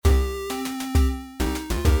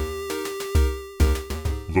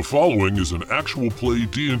The following is an actual play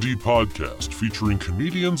D&D podcast featuring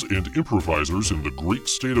comedians and improvisers in the great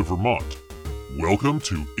state of Vermont. Welcome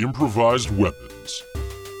to Improvised Weapons.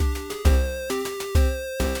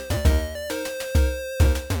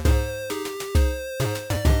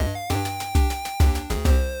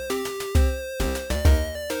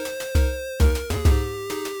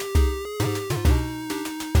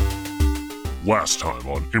 Last time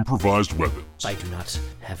on Improvised Weapons. I do not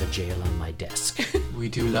have a jail on my desk. We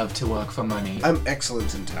do love to work for money. I'm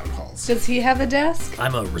excellent in town halls. Does he have a desk?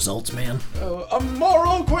 I'm a results man. A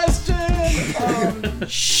moral question!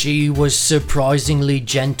 She was surprisingly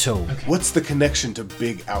gentle. What's the connection to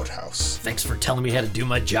Big Outhouse? Thanks for telling me how to do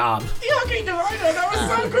my job. Yogi Divider, that was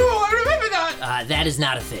so cool! I remember that! That is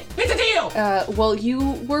not a thing. It's a deal! Well,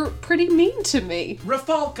 you were pretty mean to me.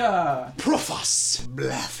 Rafalka! Profos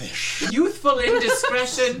Blaffish. Youthful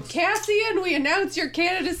indiscretion! Cassian, we announce your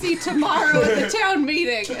candidacy tomorrow at the town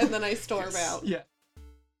meeting. And then I storm out. Yeah.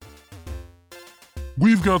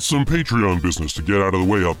 We've got some Patreon business to get out of the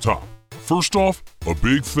way up top. First off, a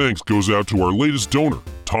big thanks goes out to our latest donor,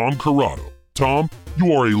 Tom Corrado. Tom,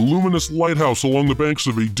 you are a luminous lighthouse along the banks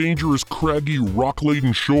of a dangerous, craggy,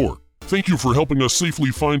 rock-laden shore. Thank you for helping us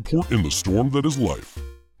safely find port in the storm that is life.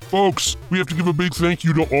 Folks, we have to give a big thank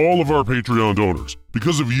you to all of our Patreon donors.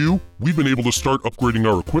 Because of you, we've been able to start upgrading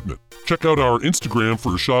our equipment. Check out our Instagram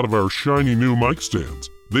for a shot of our shiny new mic stands.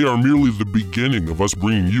 They are merely the beginning of us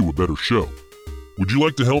bringing you a better show. Would you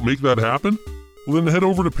like to help make that happen? Well, then head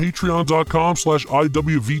over to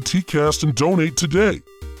patreon.com/IWVTcast and donate today.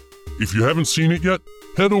 If you haven't seen it yet,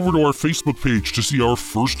 head over to our Facebook page to see our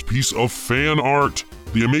first piece of fan art.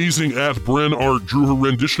 The amazing @BrenArt drew her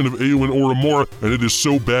rendition of Eowyn Oramora, and it is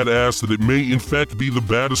so badass that it may in fact be the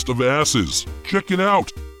baddest of asses. Check it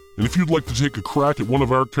out! And if you'd like to take a crack at one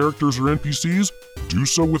of our characters or NPCs, do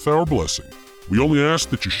so with our blessing. We only ask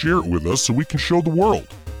that you share it with us so we can show the world.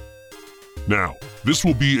 Now, this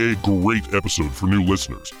will be a great episode for new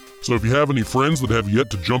listeners. So if you have any friends that have yet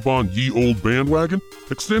to jump on ye old bandwagon,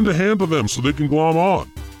 extend a hand to them so they can glom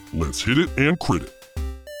on. Let's hit it and crit it.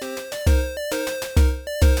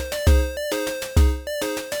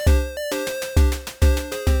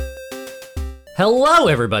 Hello,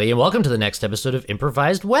 everybody, and welcome to the next episode of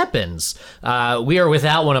Improvised Weapons. We are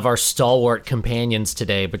without one of our stalwart companions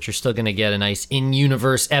today, but you're still going to get a nice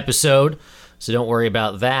in-universe episode, so don't worry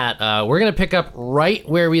about that. We're going to pick up right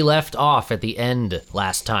where we left off at the end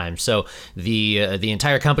last time. So the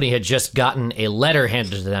entire company had just gotten a letter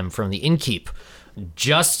handed to them from the innkeep.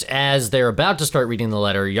 Just as they're about to start reading the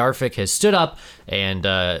letter, Yarfik has stood up and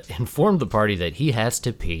informed the party that he has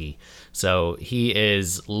to pee. So he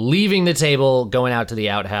is leaving the table, going out to the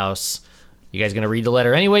outhouse. You guys gonna read the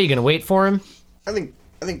letter anyway? You gonna wait for him? I think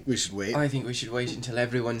we should wait. I think we should wait until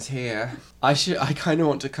everyone's here. I kind of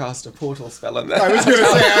want to cast a portal spell on that. I was gonna say,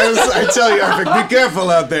 I tell you, Arvik, be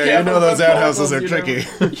careful out there. You know those outhouses are tricky.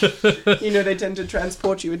 You know, they tend to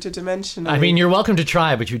transport you into dimension. I mean, you're welcome to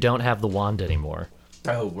try, but you don't have the wand anymore.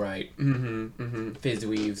 Oh, right. Fizz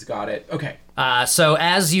weaves, got it. Okay. So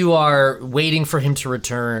as you are waiting for him to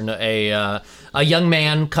return, a young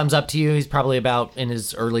man comes up to you. He's probably about in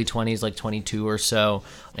his early 20s, like 22 or so.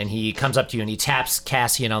 And he comes up to you and he taps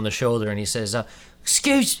Cassian on the shoulder and he says,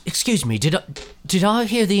 Excuse me, did I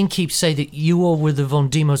hear the innkeep say that you all were the Von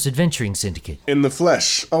Demos Adventuring Syndicate? In the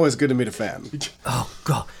flesh. Always good to meet a fan. Oh,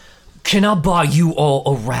 God. Can I buy you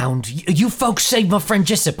all around? You folks saved my friend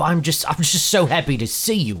Jessup. I'm just so happy to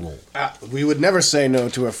see you all. We would never say no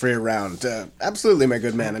to a free round. Absolutely, my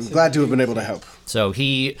good man. I'm glad to have been able to help. So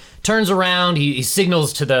he turns around, he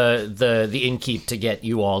signals to the innkeep to get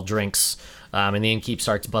you all drinks, and the innkeep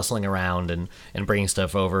starts bustling around and bringing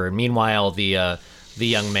stuff over. And meanwhile, the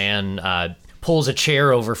young man pulls a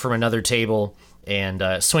chair over from another table and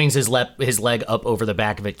swings his leg up over the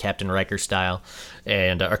back of it, Captain Riker style,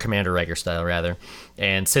 or Commander Riker style, rather,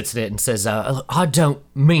 and sits in it and says, I don't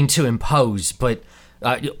mean to impose, but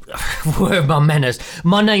where are my manners?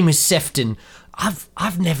 My name is Sefton.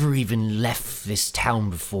 I've never even left this town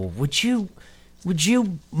before. Would you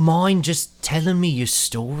mind just telling me your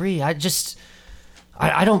story? I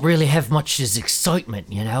don't really have much as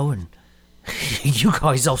excitement, you know, and you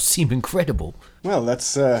guys all seem incredible. Well,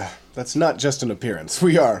 that's not just an appearance.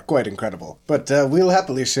 We are quite incredible. But we'll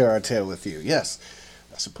happily share our tale with you, yes.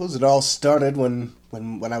 I suppose it all started when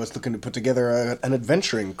I was looking to put together an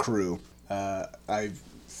adventuring crew. I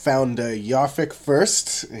found Yarfik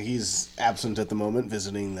first. He's absent at the moment,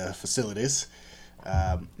 visiting the facilities.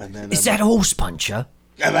 And then is that Horse Puncher?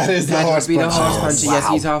 Yeah, that is the That Horse would be the Puncher. horse puncher. Wow. Yes,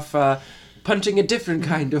 he's off punching a different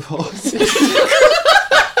kind of horse.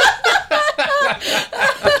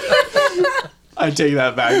 I take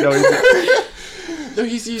that back. No,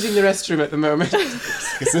 he's using the restroom at the moment.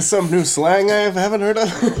 Is this some new slang I haven't heard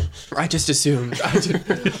of? I just assumed.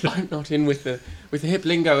 I'm not in with the hip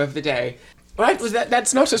lingo of the day. Right? Was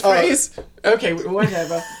that's not a phrase? Okay,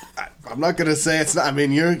 whatever. I'm not gonna say it's not. I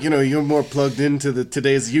mean, you're more plugged into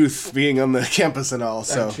today's youth being on the campus and all.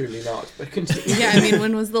 So I'm truly not. But continue. Yeah, I mean,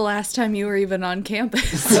 when was the last time you were even on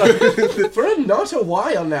campus? For not a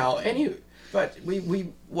while now. But we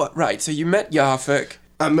what? Right. So you met Yarfik.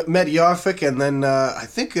 I met Yarfik, and then I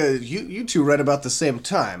think you two read about the same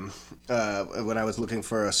time when I was looking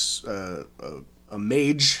for a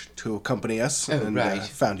mage to accompany us, and right.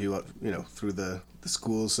 found you through the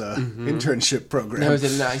school's internship program. That was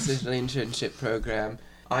a nice little internship program.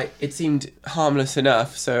 It seemed harmless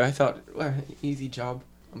enough, so I thought, well, easy job.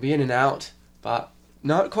 I'll be in and out, but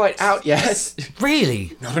not quite out yet.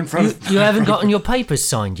 Really? Not in front of You haven't gotten your papers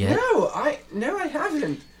signed yet? No, I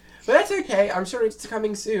haven't. But that's okay. I'm sure it's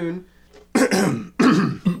coming soon.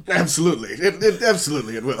 Absolutely,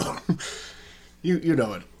 absolutely it will. You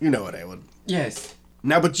know it. You know it, Awen. Yes.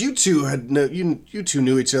 Now, but you two you two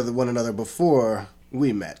knew one another before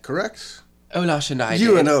we met, correct? Olash and I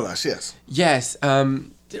You did. and Olash, yes. Yes.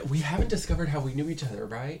 We haven't discovered how we knew each other,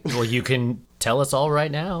 right? Well, you can tell us all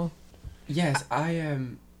right now. Yes, I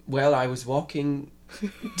am. Well, I was walking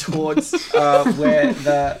towards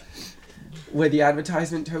where the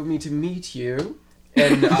advertisement told me to meet you,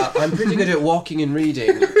 and I'm pretty good at walking and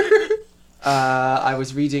reading. I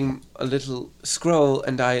was reading a little scroll,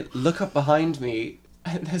 and I look up behind me,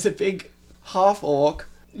 and there's a big half-orc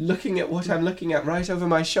looking at what I'm looking at right over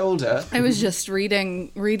my shoulder. I was just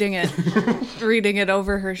reading it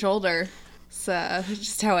over her shoulder. It's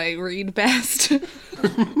just how I read best.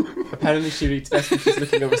 Apparently she reads best when she's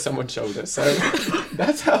looking over someone's shoulder, so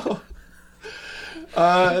that's how...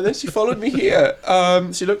 And then she followed me here.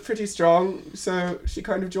 She looked pretty strong, so she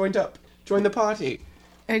kind of joined the party.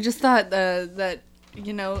 I just thought that that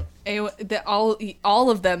all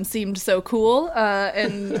of them seemed so cool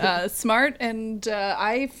and smart, and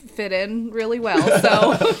I fit in really well.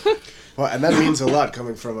 So. Well, and that means a lot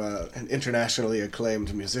coming from an internationally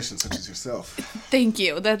acclaimed musician such as yourself. Thank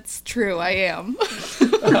you. That's true. I am.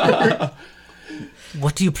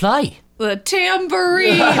 What do you play? The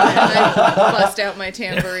tambourine. And I bust out my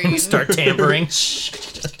tambourine. Start tampering.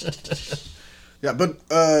 Yeah, but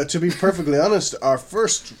to be perfectly honest, our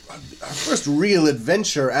first real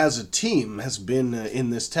adventure as a team has been in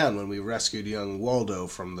this town when we rescued young Waldo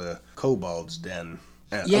from the kobold's den.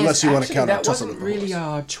 Unless you want to count our that tussle wasn't with the really horse.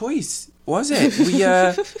 our choice, was it?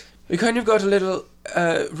 We kind of got a little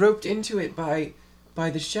roped into it by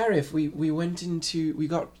the sheriff. We were in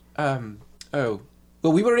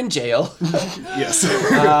jail. Yes.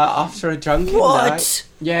 After a drunken What? night.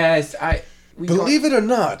 Yes, Believe it or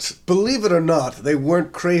not, they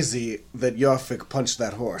weren't crazy that Yarfik punched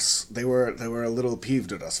that horse. They were a little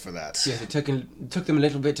peeved at us for that. Yes, it took them a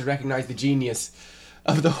little bit to recognize the genius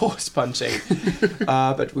of the horse punching.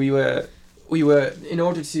 But we were in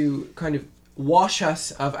order to kind of wash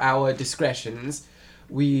us of our indiscretions,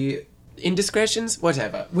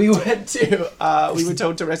 whatever. We went to we were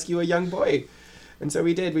told to rescue a young boy. And so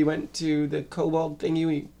we did. We went to the kobold thingy.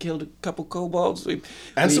 We killed a couple kobolds.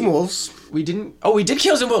 Some wolves. We didn't... Oh, we did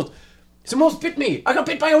kill some wolves. Some wolves bit me. I got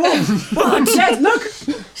bit by a wolf. What? Dad, look.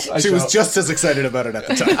 She was just as excited about it at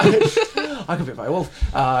the time. I got bit by a wolf.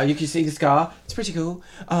 You can see the scar. It's pretty cool.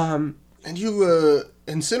 And you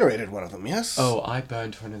incinerated one of them, yes? Oh, I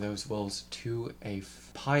burned one of those wolves to a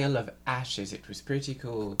pile of ashes. It was pretty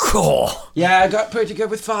cool. Cool. Yeah, I got pretty good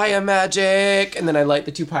with fire magic. And then I light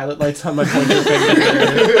the 2 pilot lights on my pointer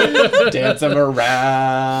finger. Dance them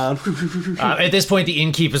around. At this point, the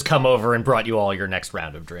innkeep has come over and brought you all your next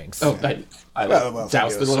round of drinks. Oh, I Well,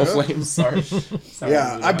 doused thank the you, little sir. flames. Sorry.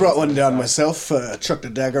 Yeah, I brought one down myself, chucked a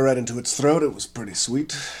dagger right into its throat. It was pretty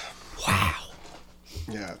sweet. Wow.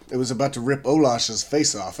 Yeah, it was about to rip Olash's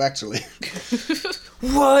face off, actually.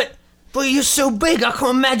 What? But you're so big, I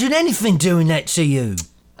can't imagine anything doing that to you.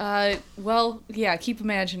 Well, yeah, keep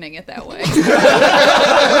imagining it that way.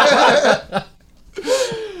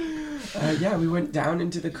 Yeah, we went down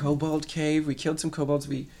into the kobold cave. We killed some kobolds.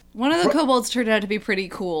 One of the kobolds turned out to be pretty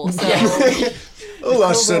cool, so...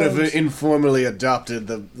 Olash sort of informally adopted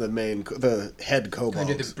the head kobold. Kind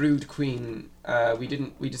of the brood queen.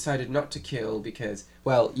 We decided not to kill because,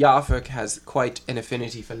 well, Yarfik has quite an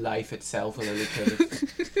affinity for life itself and only kill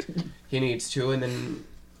if he needs to, and then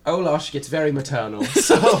Olash gets very maternal.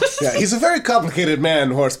 So Yeah, he's a very complicated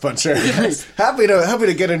man, Horse Puncher. Yes. happy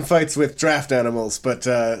to get in fights with draft animals, but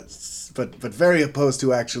very opposed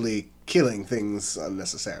to actually killing things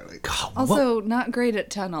unnecessarily. God, Also, not great at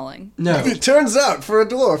tunneling. No. It turns out, for a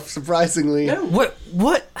dwarf, surprisingly... No.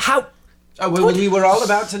 what? How? Oh, well, we were all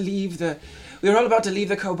about to leave the... We were all about to leave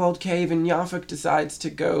the Kobold Cave, and Yarfik decides to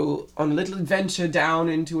go on a little adventure down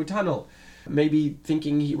into a tunnel. Maybe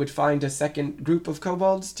thinking he would find a second group of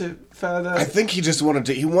kobolds to further... I think he just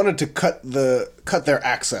wanted to cut their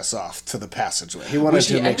access off to the passageway. He wanted Which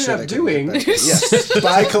to he make ended sure up they couldn't get doing. back in. Yes,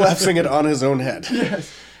 by collapsing it on his own head.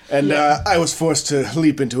 Yes. And I was forced to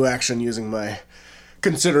leap into action using my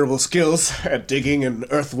considerable skills at digging and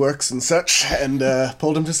earthworks and such, and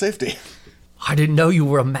pulled him to safety. I didn't know you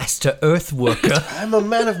were a master earth worker. I'm a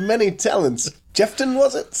man of many talents. Jefton,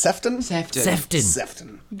 was it? Sefton? Sefton.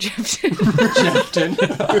 Sefton.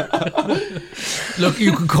 Look,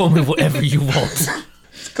 you can call me whatever you want.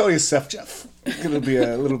 Let's call you Sef Jeff. It's gonna be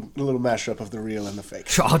a little mashup of the real and the fake.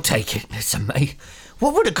 Sure, I'll take it. Listen, mate.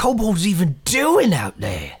 What were the kobolds even doing out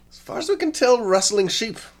there? As far as we can tell, rustling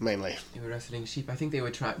sheep, mainly. They were wrestling sheep. I think they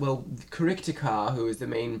were trying... Well, Kariktikar, who is the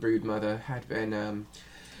main brood mother, had been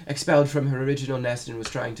expelled from her original nest and was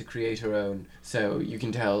trying to create her own. So you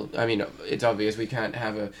can tell... I mean, it's obvious we can't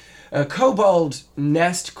have a kobold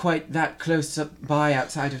nest quite that close by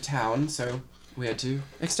outside of town, so we had to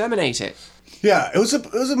exterminate it. Yeah, it was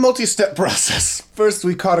a multi-step process. First,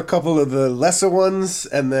 we caught a couple of the lesser ones,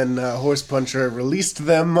 and then Horse Puncher released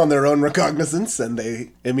them on their own recognizance, and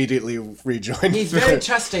they immediately rejoined. He's very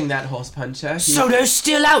trusting, that Horse Puncher. So they're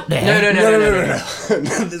still out there? No.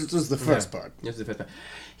 This was the first part. This was the first part.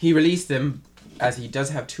 He released them, as he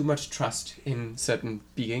does have too much trust in certain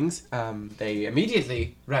beings. They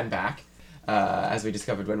immediately ran back, as we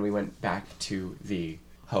discovered when we went back to the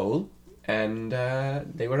hole. And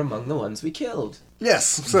they were among the ones we killed. Yes,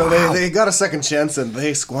 so Wow. they got a second chance, and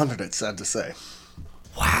they squandered it, sad to say.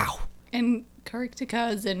 Wow. And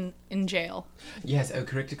Kariktika is in jail. Yes,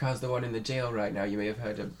 Kariktikar's the one in the jail right now. You may have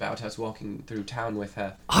heard about us walking through town with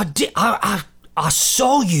her. I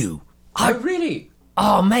saw you. Oh, really?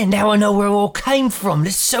 Oh, man, now I know where it all came from.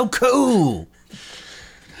 This is so cool.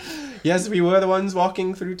 Yes, we were the ones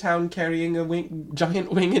walking through town carrying a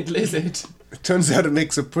giant winged lizard. It turns out it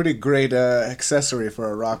makes a pretty great accessory for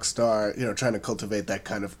a rock star, trying to cultivate that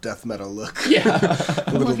kind of death metal look. Yeah.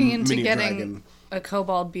 A little Looking into mini getting dragon. a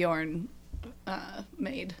Kobold Bjorn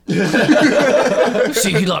made. So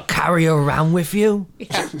you, like, carry her around with you?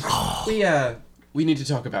 Yeah. We need to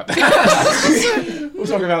talk about that. We'll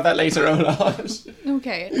talk about that later, Olaf.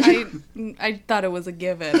 Okay. I thought it was a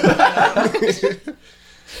given.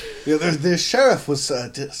 Yeah, the sheriff was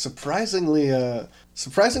surprisingly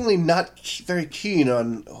not very keen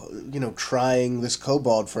on, trying this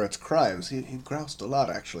kobold for its crimes. He groused a lot,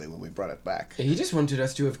 actually, when we brought it back. He just wanted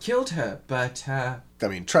us to have killed her, but, I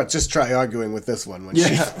mean, try arguing with this one when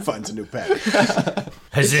she finds a new pet.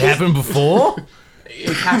 Has it happened before?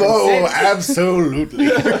 it happened Oh, since. absolutely.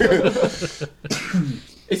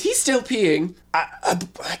 Is he still peeing?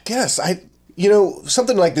 I guess.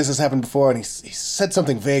 Something like this has happened before, and he said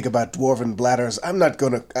something vague about dwarven bladders. I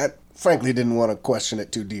frankly didn't want to question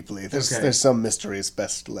it too deeply. There's some mysteries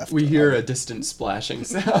best left. We hear a distant splashing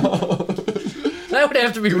sound. That would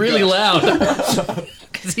have to be really loud.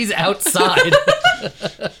 Because he's outside.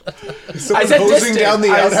 Someone hosing down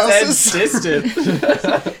the outhouses? I said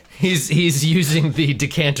distant. He's using the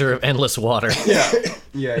decanter of endless water. Yeah.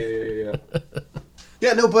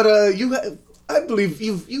 Yeah, no, but I believe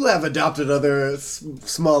you have adopted other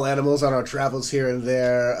small animals on our travels here and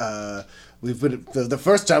there. We've been the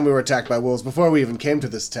first time we were attacked by wolves, before we even came to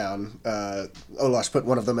this town, Olash put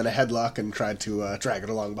one of them in a headlock and tried to drag it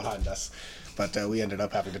along behind us. But we ended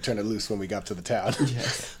up having to turn it loose when we got to the town.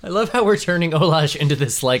 Yes. I love how we're turning Olash into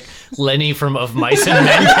this, like, Lenny from Of Mice and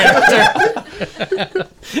Men character.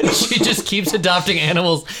 She just keeps adopting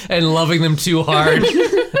animals and loving them too hard.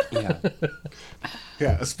 Yeah.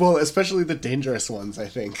 Yeah, especially the dangerous ones, I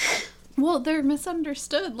think. Well, they're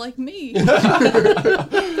misunderstood like me.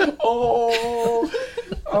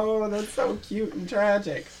 Oh, that's so cute and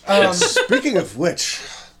tragic. Speaking of which,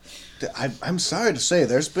 I'm sorry to say,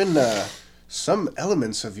 there's been some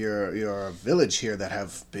elements of your village here that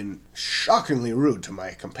have been shockingly rude to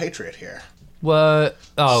my compatriot here. What?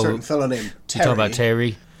 Oh, Certain fellow named you Terry. talking about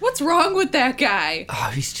Terry? What's wrong with that guy?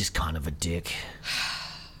 Oh, he's just kind of a dick.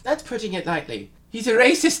 That's putting it lightly. He's a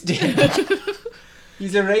racist dick.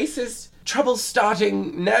 He's a racist,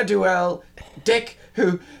 trouble-starting, ne'er-do-well dick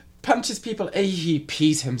who punches people. He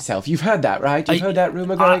pees himself. You've heard that, right? You've heard that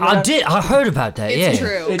rumor going I around? did. I heard about that. It's yeah.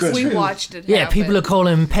 true. It's we true. watched it Yeah, happen. people are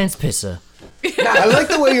calling him Pants Pisser. I like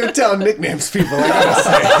the way your town nicknames people, I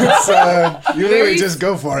gotta say. You really Very- just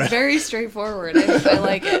go for it. Very straightforward. I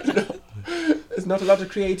like it. There's not a lot of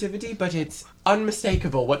creativity, but it's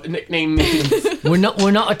unmistakable what the nickname means. We're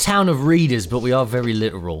not a town of readers, but we are very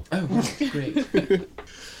literal. Oh, great.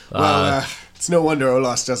 Well, it's no wonder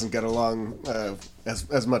Olas doesn't get along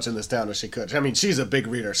as much in this town as she could. I mean, she's a big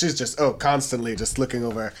reader. She's just constantly just looking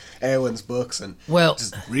over Eowyn's books and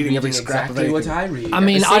just reading every scrap of exactly anything. what I read. I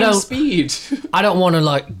mean, at the I same don't- speed. I don't want to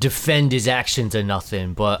like defend his actions or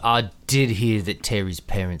nothing, but I did hear that Terry's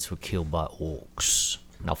parents were killed by orcs.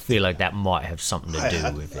 And I feel like that might have something to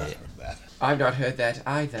do with it. I've not heard that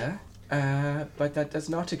either, but that does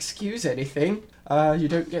not excuse anything. You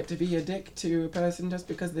don't get to be a dick to a person just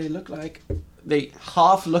because they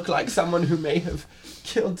half look like someone who may have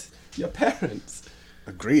killed your parents.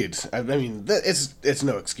 Agreed. I mean, it's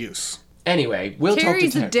no excuse. Anyway, we'll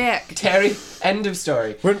Terry's talk a to Terry. dick. Terry, end of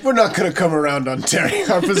story. We're not going to come around on Terry.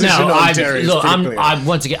 Our position No, on Terry is pretty clear. I'm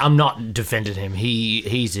once again, I'm not defending him.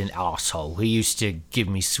 He's an asshole. He used to give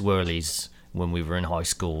me swirlies when we were in high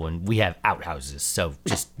school, and we have outhouses, so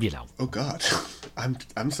just Oh God,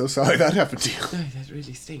 I'm so sorry that happened to you. Oh, that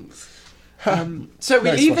really stinks. So we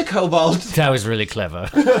Nice leave one. the kobold. that was really clever.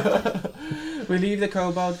 We leave the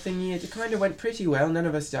kobold thingy. It kind of went pretty well. None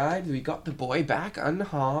of us died. We got the boy back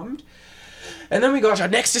unharmed. And then we got our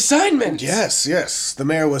next assignment. Yes. The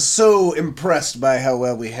mayor was so impressed by how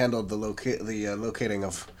well we handled the locating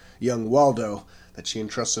of young Waldo that she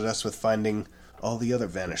entrusted us with finding all the other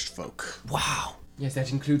vanished folk. Wow. Yes,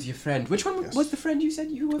 that includes your friend. Which one was the friend you said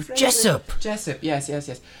you were friends Jessup. with? Jessup. Yes.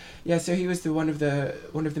 Yeah, so he was one of the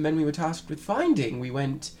men we were tasked with finding. We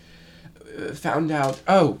went, found out.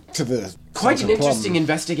 Oh, To the quite an Sergeant Plum. interesting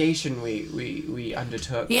investigation we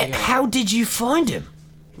undertook. Yeah, how did you find him?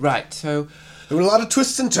 Right. So There were a lot of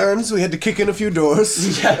twists and turns. We had to kick in a few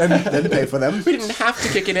doors and then pay for them. we didn't have to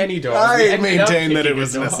kick in any doors. We I ended up maintain that kicking it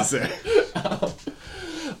was a door. necessary.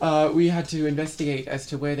 We had to investigate as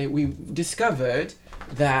to where we discovered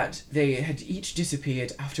that they had each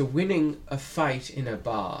disappeared after winning a fight in a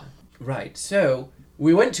bar. Right, so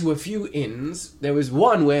we went to a few inns. There was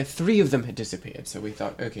one where 3 of them had disappeared, so we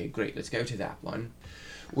thought, okay, great, let's go to that one.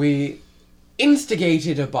 We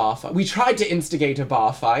instigated a bar fight. We tried to instigate a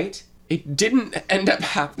bar fight. It didn't end up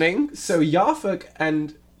happening, so Yarfuk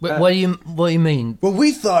and... What do you mean? Well,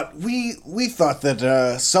 we thought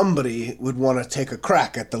that somebody would want to take a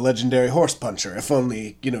crack at the legendary Horse Puncher, if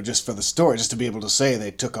only, just for the story, just to be able to say they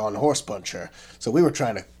took on Horse Puncher. So we were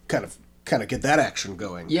trying to kind of get that action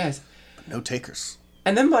going. Yes. But no takers.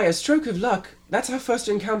 And then by a stroke of luck, that's our first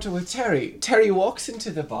encounter with Terry. Terry walks into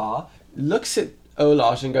the bar, looks at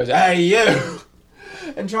Olash and goes, "Hey, you!"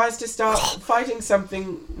 and tries to start fighting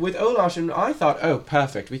something with Olash. And I thought, oh,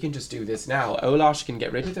 perfect, we can just do this now. Olash can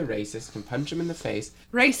get rid of the racist, can punch him in the face.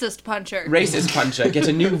 Racist puncher. Racist puncher, get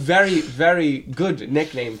a new, very, very good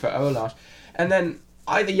nickname for Olash. And then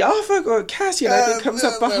either Yarfuk or Cassian, I think, comes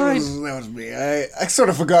up behind That was me. I sort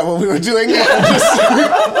of forgot what we were doing.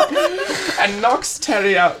 and knocks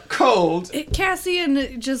Terry out cold.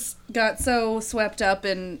 Cassian just got so swept up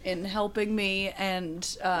in helping me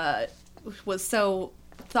and was so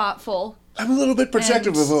thoughtful. I'm a little bit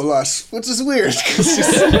protective And- of Olash, which is weird, 'cause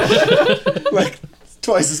she's like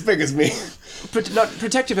twice as big as me. Not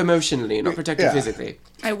protective emotionally, not protective Yeah. physically.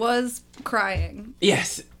 I was crying.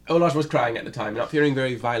 Yes, Olash was crying at the time, not feeling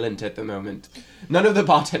very violent at the moment. None of the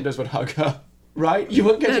bartenders would hug her, right? You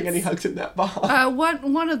weren't getting any hugs in that bar.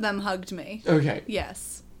 One of them hugged me. Okay.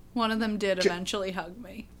 Yes, one of them did eventually hug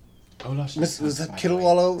me. Olash Was that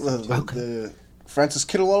Kittlewallow? The Francis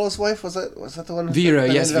Kittlewallow's wife? Was that the one? Vera,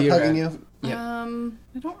 that yes, ended up Vera. hugging you? Yeah.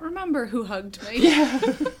 I don't remember who hugged me. Yeah,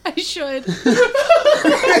 I should. You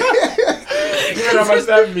know how much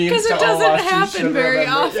that means Because to it doesn't Olash, you happen should very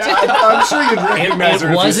remember. often. Yeah. I'm sure you'd recognize her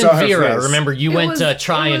It if you wasn't saw her Vera. face. Remember, you It went was- to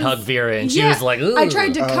try it and was- hug Vera, and she Yeah, was like, "Ooh." I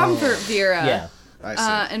tried to comfort Vera. Yeah. I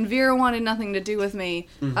see. And Vera wanted nothing to do with me.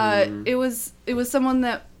 It was someone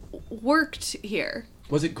that worked here.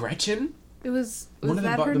 Was it Gretchen? Was One of the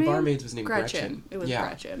that bar- her the name? barmaids was named Gretchen. It was Yeah.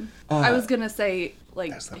 Gretchen. I was gonna say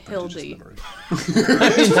like That's that prodigious Hildy. memory.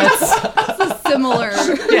 Similar.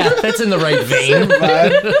 Yeah, that's in the right vein.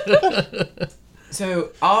 So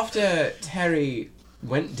after Terry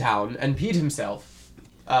went down and peed himself,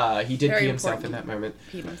 he did Very pee himself important. in that moment.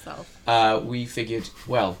 Peed himself. We figured,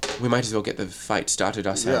 well, we might as well get the fight started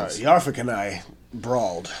Yeah, ourselves. Yarfik and I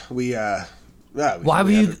brawled.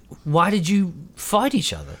 Why did you fight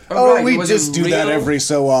each other? Oh, right, we it was a just do that real every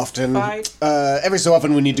so often. fight? Every so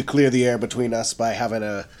often we need to clear the air between us by having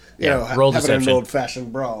roll having an deception.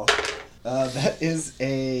 old-fashioned brawl. That is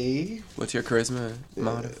a... What's your charisma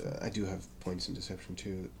mod? I do have points in deception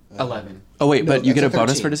too. 11. Oh wait, no, but you get a that's a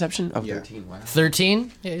bonus 13. for deception? Oh, Yeah. 13, wow.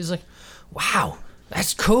 13? Yeah, he's like, wow,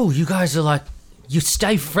 that's cool. You guys are like you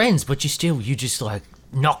stay friends, but you just like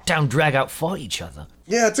knock down, drag out, fight each other.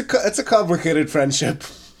 Yeah, it's a complicated friendship,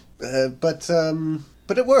 but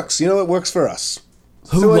it works. You know, it works for us.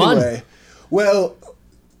 Who won? Anyway, well,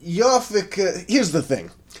 Yarvik. Here's the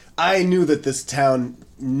thing. I knew that this town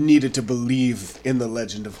needed to believe in the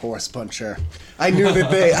legend of Horse Puncher. I knew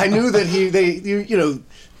that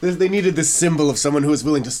they needed this symbol of someone who was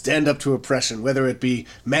willing to stand up to oppression, whether it be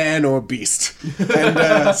man or beast.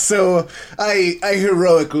 And so I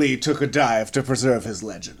heroically took a dive to preserve his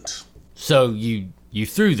legend. So you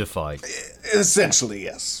threw the fight. Essentially,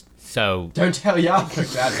 yes. So Don't tell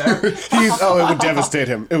Yarvik that, though. It would devastate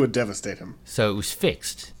him. It would devastate him. it was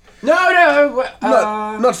fixed. No.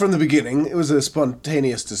 Not from the beginning. It was a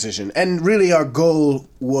spontaneous decision, and really our goal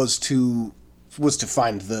was to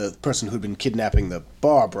find the person who'd been kidnapping the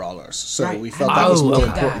bar brawlers. So Right. we felt that was more okay.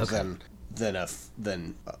 important than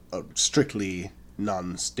a strictly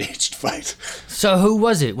non-staged fight. So who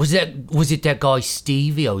was it? Was it that guy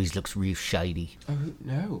Steve? He always looks real shady. Oh,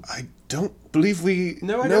 no. I don't believe we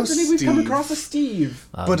No, I know don't believe we've come Steve. across a Steve.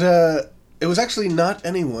 But it was actually not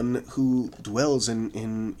anyone who dwells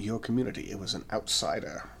in your community. It was an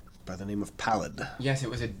outsider by the name of Pallid. Yes, it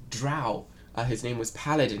was a drow. His name was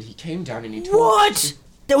Pallid, and he came down and he told What?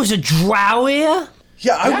 There was a drow here?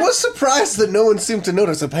 Yeah, I was surprised that no one seemed to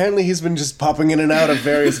notice. Apparently he's been just popping in and out of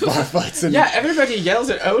various bar fights. And Yeah, everybody yells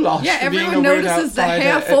at Olaf. Yeah, for being everyone a weird notices the outsider,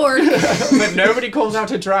 half orc. but nobody calls out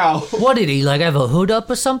a drow. What did he, like, have a hood up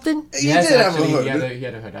or something? He did have a actually, hood. he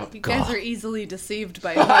had a hood up. You guys are easily deceived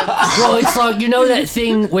by hoods. Well, it's like, you know that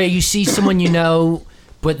thing where you see someone you know,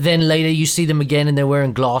 but then later you see them again and they're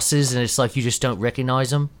wearing glasses and it's like you just don't recognize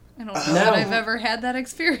them? I don't know that I've ever had that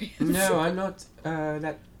experience. No, I'm not.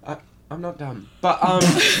 I'm not dumb. But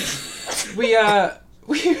we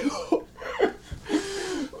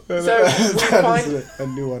So we find a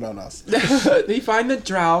new one on us. they find the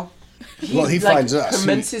drow. He finds us.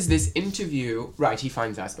 Commences this interview. Right, he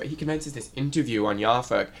finds us, but he commences this interview on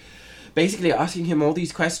Yarvik, basically asking him all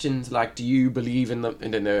these questions like, "Do you believe in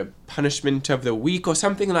the punishment of the weak?" or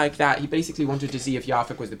something like that. He basically wanted to see if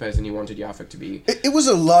Yarvik was the person he wanted Yarvik to be. It was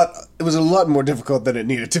a lot more difficult than it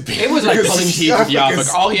needed to be. It was like Because pulling teeth with Yarvik is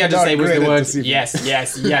Yarvik. All he had to not say was great the at word deceiving.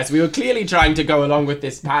 yes. We were clearly trying to go along with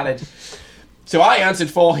this Pallid. So I answered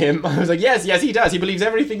for him. I was like, yes, he does. He believes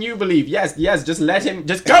everything you believe. Yes, just let him,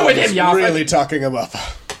 just go with him, Yarvik. Really talking him up.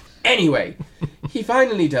 Anyway, he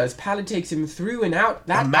finally does. Pallid takes him through and out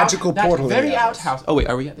that magical portal that very he has. outhouse. Oh wait,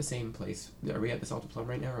 are we at the same place? Are we at the Salted Plum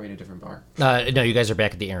right now, or are we at a different bar? No, you guys are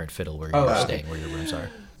back at the Errant Fiddle where you're okay. staying, where your rooms are.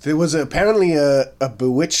 There was apparently a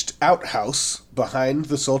bewitched outhouse behind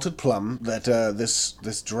the Salted Plum that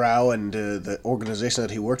this drow and the organization that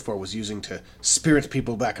he worked for was using to spirit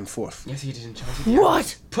people back and forth. Yes, he did enchanted.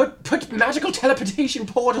 What? Put magical teleportation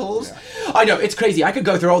portals. Yeah. I know, it's crazy. I could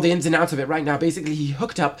go through all the ins and outs of it right now. Basically, he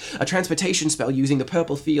hooked up a transportation spell using the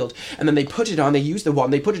purple field, and then they put it on. They use the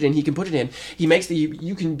wand. They put it in. He can put it in. He makes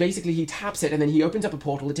he taps it, and then he opens up a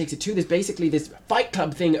portal. It takes it to this fight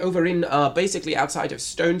club thing over in basically outside of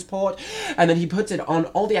Stonesport, and then he puts it on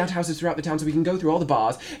all the outhouses throughout the town, so we can go through all the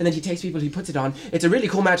bars. And then he takes people. He puts it on. It's a really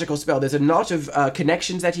cool magical spell. There's a lot of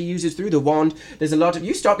connections that he uses through the wand. There's a lot of.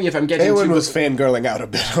 You stop me if I'm getting. Eowyn too was fangirling out a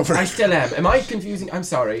bit over. I still am. Am I confusing? I'm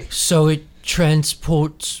sorry. So it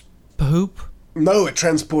transports poop? No, it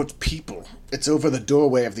transports people. It's over the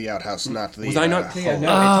doorway of the outhouse, not the. Was I not clear? hole. No,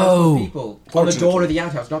 Oh. it transports people on the door Fortunately. of the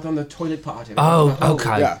outhouse, not on the toilet part of it. Oh, Not the hole.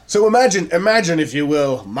 okay. Yeah. So imagine, if you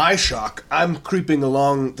will, my shock. I'm creeping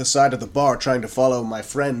along the side of the bar, trying to follow my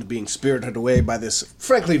friend being spirited away by this,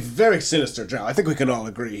 frankly, very sinister drow. I think we can all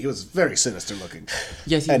agree he was very sinister looking.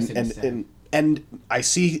 Yes, he was sinister. And I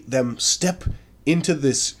see them step into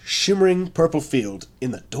this shimmering purple field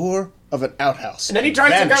in the door of an outhouse. And then he tries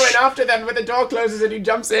Vanish. to go in after them, but the door closes and he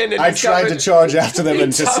jumps in. And I tried to charge after them He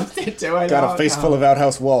and just jumped into an got a face outhouse. full of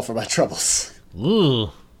outhouse wall for my troubles. Ooh.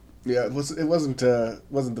 Yeah, it wasn't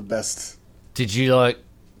the best. Did you, like,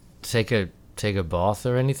 take a bath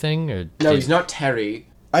or anything? Or No, did- he's not Terry.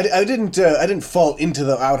 I didn't fall into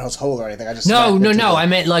the outhouse hole or anything. I just No. snapped into the- I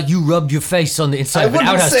meant like you rubbed your face on the inside I of an wouldn't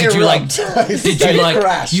outhouse. say Did you rubbed. I did said you like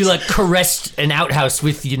crashed. you like caressed an outhouse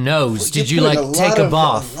with your nose? Did you You're like putting take a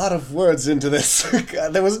bath? A lot of words into this.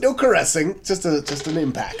 God, there was no caressing, just an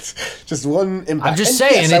impact, just one impact. I'm just And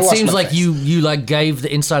saying, yes, I it washed seems my like face. you like gave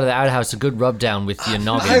the inside of the outhouse a good rub down with your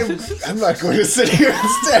noggin. I'm not going to sit here and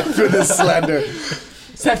stand for this slander.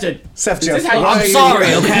 Sefton. Seth Is Jeff, this how you- I'm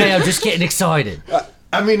sorry, okay? I'm just getting excited.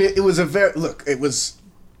 I mean, it was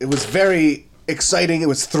very exciting. It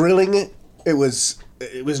was thrilling. It was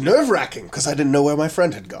it was nerve-wracking because I didn't know where my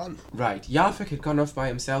friend had gone. Right, Yafik had gone off by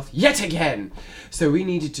himself yet again, so we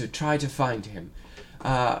needed to try to find him.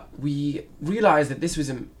 We realized that this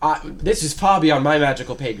was far beyond my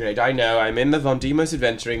magical pay grade. I know, I'm in the Von Demos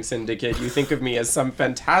Adventuring Syndicate. You think of me as some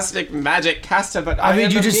fantastic magic caster, but I I mean,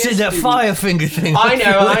 am you a just mere did that student. Firefinger thing. I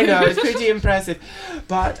know, it's pretty impressive.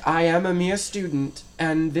 But I am a mere student,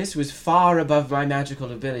 and this was far above my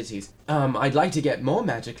magical abilities. I'd like to get more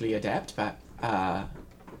magically adept, but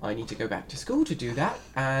I need to go back to school to do that,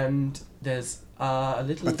 and there's a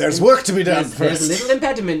little... But there's work to be done There's first. a little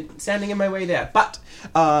impediment standing in my way there. But,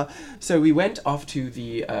 so we went off to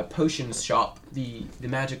the potions shop, the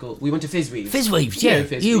magical... We went to Fizzweaves. Fizzweaves, You know yeah.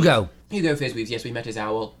 Fizzweaves. Hugo. Hugo Fizzweaves, yes, we met his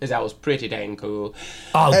owl. His owl's pretty dang cool.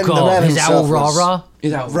 Oh, And the God. man His owl himself was- Rara.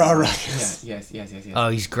 His owl... Rara, Yeah, yes. yes. Oh,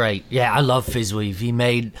 he's great. Yeah, I love Fizzweave. He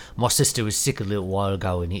made... My sister was sick a little while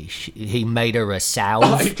ago, and he made her a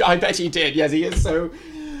salve. I bet he did. Yes, he is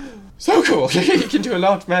so cool. He can do a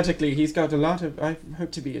lot magically. He's got a lot of... I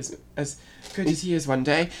hope to be as good as he is one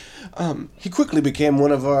day. He quickly became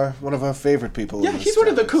one of our favorite people. Yeah, in this he's one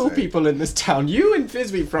of the town, cool I'd say. people in this town. You and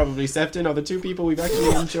Fizzweave probably, Sefton, are the two people we've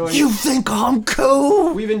actually enjoyed. You think I'm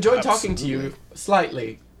cool? We've enjoyed talking to you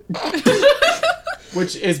slightly.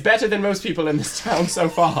 Which is better than most people in this town so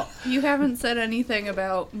far. You haven't said anything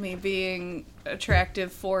about me being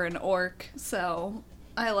attractive for an orc, so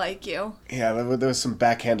I like you. Yeah, there was some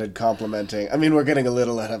backhanded complimenting. I mean, we're getting a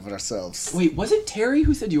little ahead of ourselves. Wait, was it Terry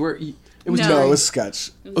who said you were... It was No. No, it was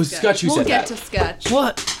Scutch. Oh, Scutch who we'll said get that. to Scutch.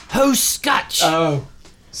 What? Who's Scotch? Oh,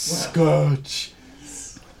 Scotch.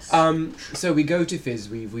 So we go to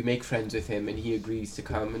Fizzweave, we make friends with him, and he agrees to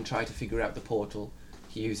come and try to figure out the portal.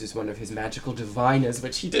 He uses one of his magical diviners,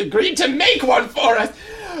 which he agreed to make one for us.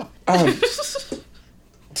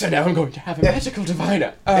 So now I'm going to have a magical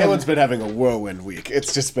diviner. Eowyn's been having a whirlwind week.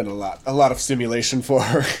 It's just been a lot of stimulation for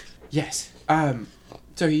her. Yes.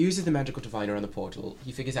 So he uses the magical diviner on the portal.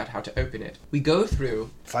 He figures out how to open it. We go through.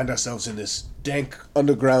 Find ourselves in this dank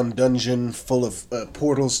underground dungeon full of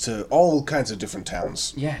portals to all kinds of different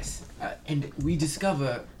towns. Yes. And we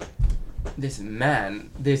discover this man,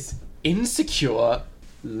 this insecure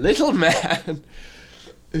little man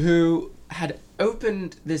who had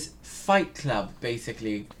opened this fight club,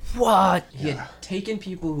 basically. What? He had taken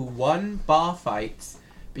people who won bar fights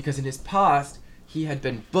because in his past he had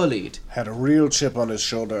been bullied. Had a real chip on his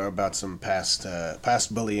shoulder about some past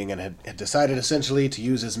bullying and had decided essentially to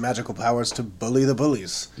use his magical powers to bully the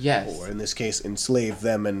bullies. Yes. Or in this case, enslave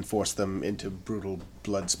them and force them into brutal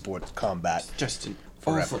blood sport combat. Just an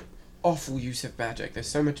Forever. awful use of magic. There's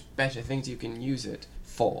so much better things you can use it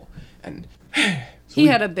for. And He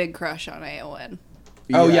had a big crush on Eowyn.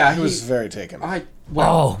 Oh, yeah, he he- was very taken.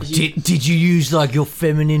 Oh, did you use like your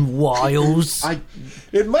feminine wiles?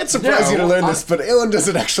 It might surprise you to learn this, but Eowyn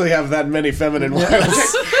doesn't actually have that many feminine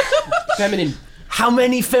wiles. feminine. How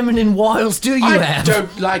many feminine wiles do you I have?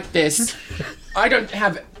 don't like this. I don't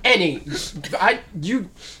have any.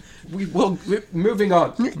 We're moving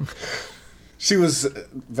on. She was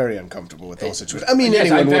very uncomfortable with the whole situation. I mean, Yes,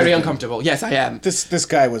 anyone I'm would very have been. uncomfortable. Yes, I am. This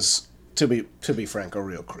guy was, to be frank, a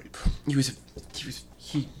real creep. He was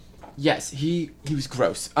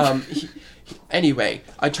gross. Anyway,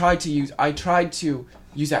 I tried to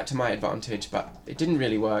use that to my advantage, but it didn't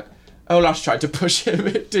really work. Olash tried to push him.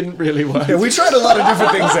 It didn't really work. Yeah, we tried a lot of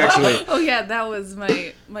different things actually. Oh yeah, that was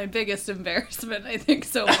my biggest embarrassment I think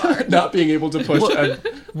so far. Not being able to push him.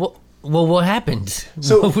 What happened?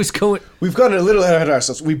 So- What was going? We've gotten a little ahead of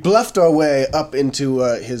ourselves. We bluffed our way up into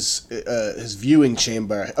his viewing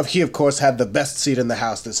chamber. He, of course, had the best seat in the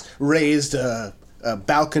house. This raised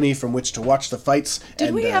balcony from which to watch the fights.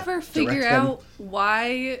 Did we ever direct figure them. out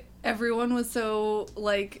why everyone was so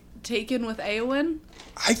taken with Eowyn?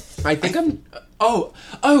 I think I'm. Oh,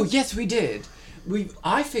 yes, we did.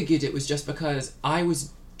 I figured it was just because I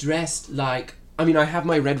was dressed like. I mean, I have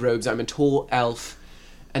my red robes. I'm a tall elf,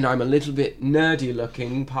 and I'm a little bit nerdy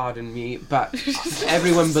looking. Pardon me, but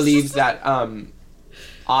everyone believes that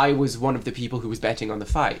I was one of the people who was betting on the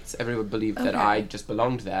fights. Everyone believed that Okay. I just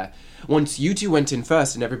belonged there. Once you two went in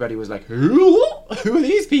first, and everybody was like, "Who are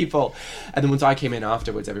these people?" And then once I came in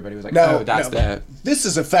afterwards, everybody was like, "Oh, that's their." This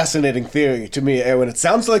is a fascinating theory to me, Eowyn. It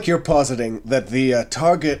sounds like you're positing that the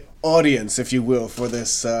target audience, if you will, for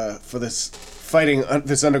this fighting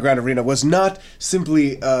this underground arena was not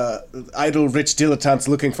simply idle rich dilettantes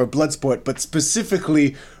looking for blood sport, but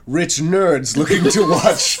specifically rich nerds looking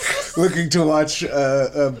to watch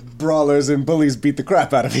brawlers and bullies beat the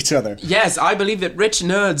crap out of each other. Yes, I believe that rich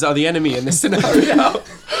nerds are the enemy in this scenario.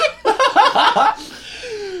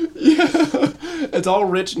 Yeah, it's all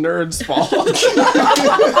rich nerds' fault.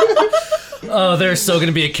 Oh, there's still going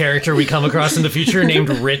to be a character we come across in the future named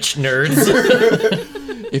Rich Nerds.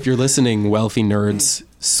 If you're listening, wealthy nerds,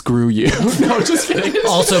 screw you. No, just kidding.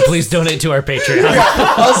 Also, please donate to our Patreon.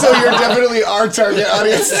 Also, you're definitely our target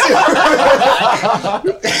audience.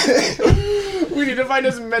 We need to find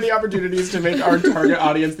as many opportunities to make our target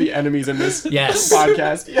audience the enemies in this Yes.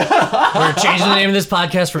 podcast. Yeah. We're changing the name of this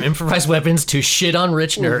podcast from Improvised Weapons to Shit on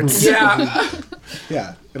Rich Nerds. Yeah.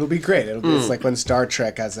 Yeah, it'll be great. It's like when Star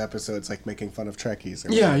Trek has episodes like making fun of Trekkies.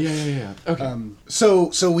 Yeah. Okay.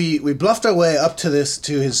 So we bluffed our way up to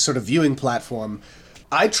his sort of viewing platform.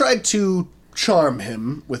 I tried to charm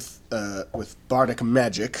him with bardic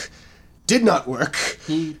magic. Did not work.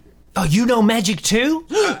 Oh, you know magic too?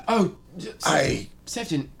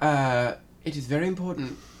 Sefton, it is very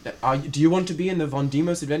important. Do you want to be in the Von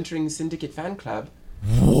Demos Adventuring Syndicate fan club?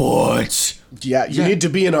 What? Yeah, you need to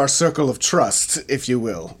be in our circle of trust, if you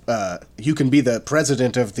will. You can be the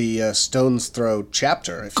president of the Stone's Throw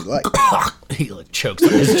chapter, if you like. He like chokes on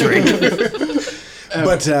his drink.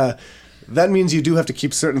 But that means you do have to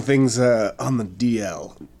keep certain things on the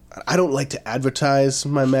DL. I don't like to advertise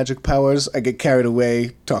my magic powers. I get carried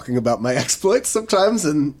away talking about my exploits sometimes,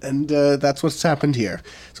 and that's what's happened here.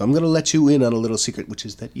 So I'm going to let you in on a little secret, which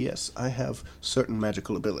is that, yes, I have certain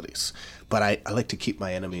magical abilities. But I like to keep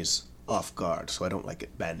my enemies off guard, so I don't like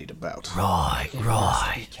it bandied about. Right.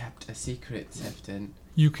 We kept a secret, Sefton.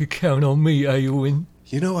 You could count on me, Eowyn.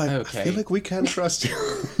 You know, I Okay. feel like we can trust you.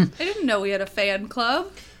 I didn't know we had a fan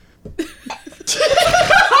club.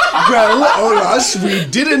 Well, Olash, we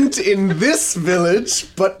didn't in this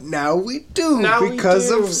village, but now we do Now we because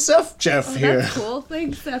do. of Seth Jeff here. That's cool.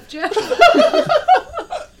 Thanks, Seth Jeff.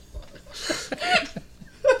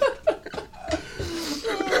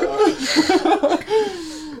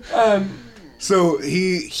 So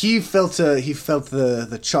he felt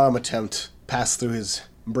the charm attempt pass through his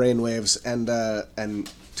brainwaves and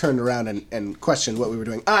turned around and questioned what we were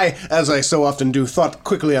doing. I, as I so often do, thought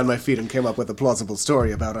quickly on my feet and came up with a plausible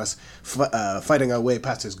story about us fighting our way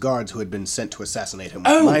past his guards who had been sent to assassinate him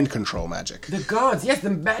with mind control magic. The guards, yes, the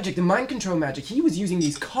magic, the mind control magic. He was using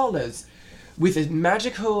these collars with a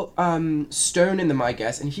magical stone in them, I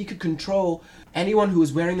guess, and he could control anyone who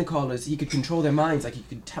was wearing the collars. He could control their minds, like he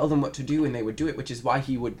could tell them what to do and they would do it, which is why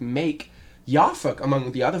he would make Yarfuk,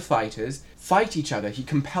 among the other fighters, fight each other. He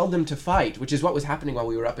compelled them to fight, which is what was happening while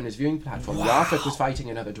we were up in his viewing platform. Wow. Yarfuk was fighting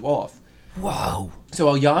another dwarf. Wow. So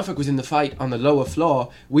while Yarfuk was in the fight on the lower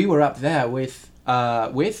floor, we were up there with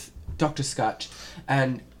Dr. Scutch,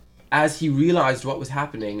 and as he realized what was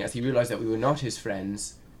happening, as he realized that we were not his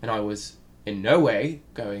friends, and I was in no way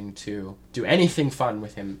going to do anything fun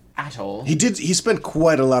with him at all. He spent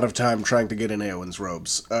quite a lot of time trying to get in Eowyn's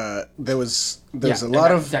robes. There was a and lot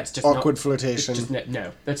of that's just awkward not, flirtation. it's just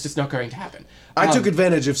no, that's just not going to happen. I took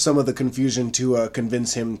advantage of some of the confusion to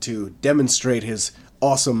convince him to demonstrate his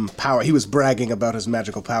awesome power. He was bragging about his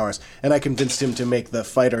magical powers, and I convinced him to make the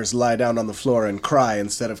fighters lie down on the floor and cry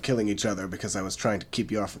instead of killing each other because I was trying to keep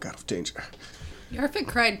Yarfik out of danger. Yarfik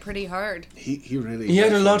cried pretty hard. He really... He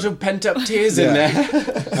had a lot of pent-up tears in there.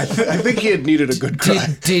 I think he had needed a good cry.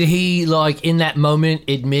 Did he, like, in that moment,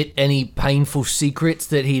 admit any painful secrets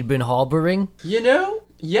that he'd been harboring? You know,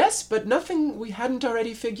 yes, but nothing we hadn't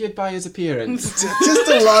already figured by his appearance. Just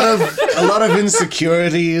a lot of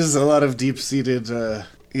insecurities, a lot of deep-seated,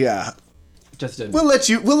 yeah. We'll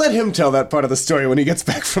let him tell that part of the story when he gets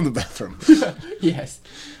back from the bathroom. Yes.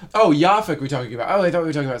 Oh, Yarfik we're talking about. Oh, I thought we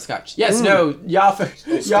were talking about Scotch. Yes, no,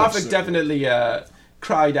 Yarfik definitely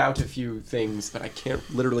cried out a few things, but I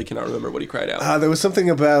literally cannot remember what he cried out. There was something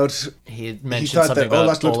about... He had mentioned thought something that about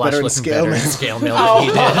Olaf looked better in scale mail. scale mail than he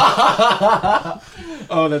did.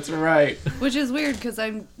 Oh, that's right. Which is weird because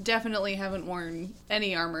I definitely haven't worn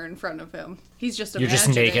any armor in front of him. He's just You're just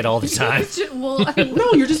imagining. naked all the time.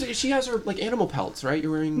 No, she has her, like, animal pelts, right?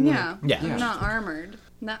 You're wearing... Yeah. I'm not armored.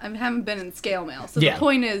 I haven't been in scale mail. So Yeah. the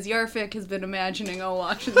point is, Yarfik has been imagining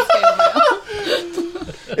Olash in scale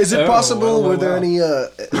mail. Is it possible? well, Were there well.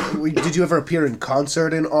 any? Did you ever appear in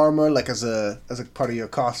concert in armor, like as a part of your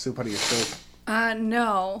costume, part of your show?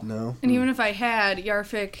 No. No? And even if I had,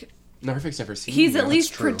 Yarfik, Yarfik's never seen he's you. at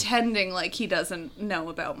least true. pretending like he doesn't know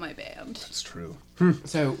about my band. That's true.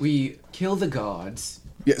 So we kill the guards.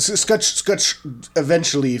 Yeah, so Scutch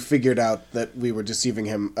eventually figured out that we were deceiving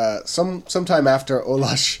him. Sometime after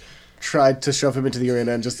Olash tried to shove him into the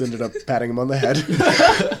arena and just ended up patting him on the head.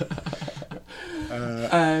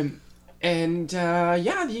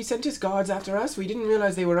 He sent his guards after us. We didn't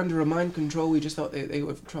realize they were under a mind control. We just thought they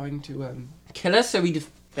were trying to kill us, so we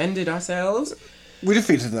defended ourselves. We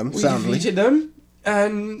defeated them We soundly. defeated them,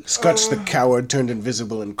 And Scutch the coward turned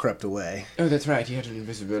invisible and crept away. Oh, that's right. He had an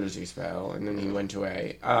invisibility spell, and then he went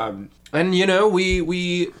away. And you know,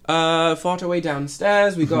 we fought our way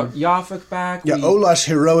downstairs. We got Yarfik back. Yeah, Olash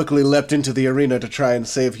heroically leapt into the arena to try and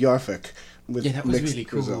save Yarfik. With Yeah, that was mixed really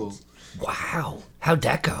cool. results. Wow. How'd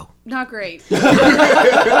that go? Not great.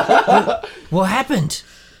 What happened?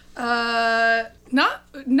 Not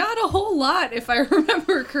a whole lot, if I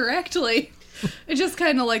remember correctly. It just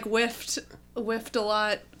kind of like whiffed a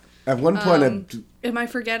lot. At one point, Am I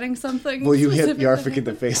forgetting something? well, you hit specific? Yarfik in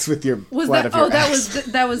the face with your Was flat that? of your Oh, that axe. was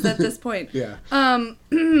that was at this point. Yeah.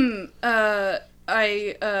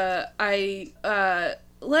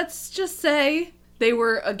 Let's just say they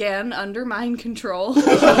were again under mind control.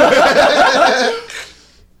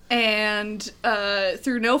 And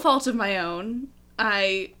through no fault of my own,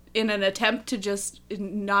 in an attempt to just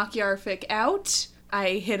knock Yarfik out, I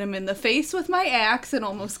hit him in the face with my axe and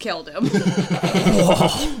almost killed him.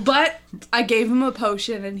 But I gave him a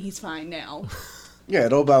potion and he's fine now. Yeah,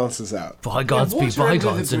 it all balances out. Bygones be water under the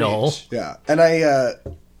bygones and all. bridge. Yeah, and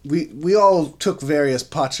we all took various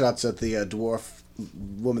pot shots at the dwarf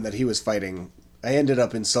woman that he was fighting. I ended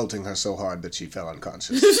up insulting her so hard that she fell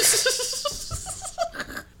unconscious.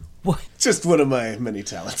 What? Just one of my many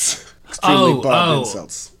talents. Extremely barbed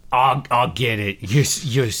insults. I'll get it.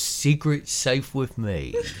 Your secret safe with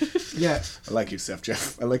me. Yeah, I like you, Seth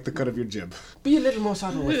Jeff. I like the cut of your jib. be a little more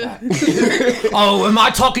subtle with that. Oh, am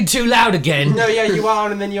I talking too loud again? No, yeah, you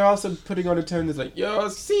are, and then you're also putting on a tone that's like, your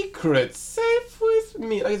secret safe with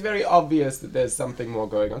me. Like, it's very obvious that there's something more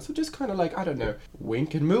going on. So just kind of like, I don't know,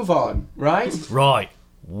 wink and move on, right? Right.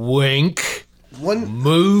 Wink. One,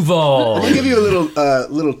 Move on. I'll give you a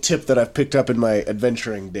little tip that I've picked up in my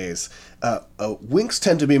adventuring days. Winks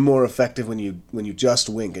tend to be more effective when you just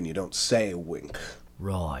wink and you don't say wink.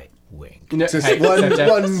 Right. Wink. No, Just hey, one.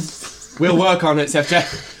 we'll work on it,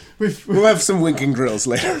 Seth. We'll have some winking drills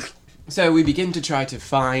later. So we begin to try to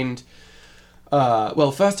find,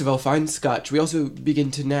 first of all, find Scutch. We also begin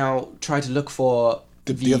to now try to look for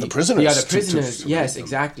The other prisoners. The other to prisoners, yes, them.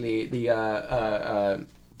 exactly. The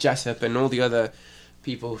Jessup and all the other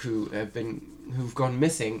people who've gone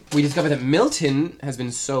missing. We discover that Milton has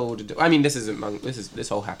been sold. I mean,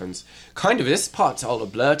 this all happens. Kind of, this part's all a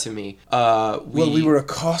blur to me. We were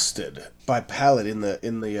accosted by Pallid in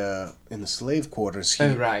the slave quarters.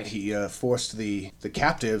 Oh, right. He forced the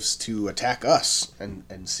captives to attack us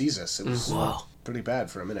and seize us. It was pretty bad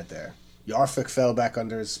for a minute there. Yarfik fell back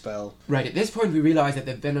under his spell. Right, at this point we realise that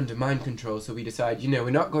they've been under mind control, so we decide,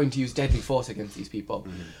 we're not going to use deadly force against these people.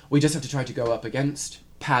 Mm-hmm. We just have to try to go up against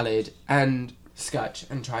Pallid and Scutch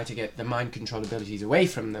and try to get the mind control abilities away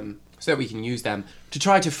from them so that we can use them to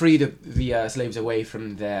try to free the slaves away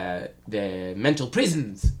from their mental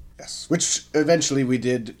prisons. Yes, which eventually we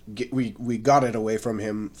did. We got it away from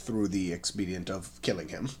him through the expedient of killing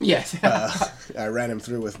him. Yes. I ran him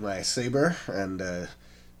through with my saber and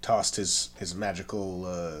tossed his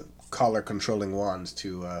magical collar-controlling wand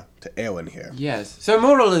to Eowyn here. Yes. So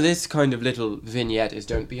moral of this kind of little vignette is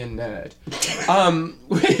don't be a nerd.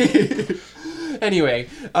 Anyway,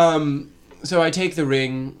 so I take the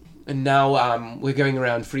ring, and now we're going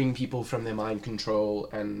around freeing people from their mind control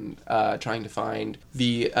and trying to find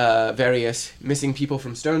the various missing people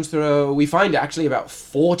from Stone's Throw. We find actually about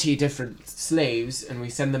 40 different slaves, and we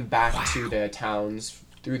send them back to their towns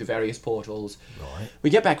through the various portals. Right. We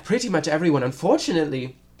get back pretty much everyone.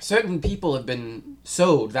 Unfortunately, certain people have been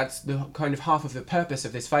sold. That's the kind of half of the purpose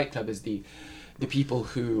of this fight club, is the people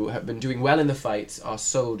who have been doing well in the fights are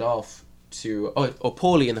sold off to, or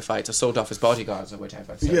poorly in the fights are sold off as bodyguards or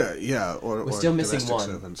whatever. So, Yeah, or We're still missing domestic one.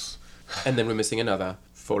 servants. and then we're missing another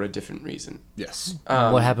for a different reason. Yes,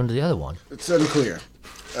 What happened to the other one? it's unclear.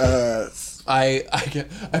 I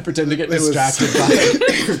pretend to get It was-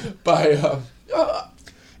 distracted by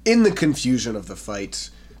In the confusion of the fight,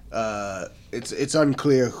 it's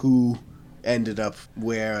unclear who ended up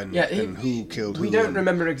where and who killed who. We don't and-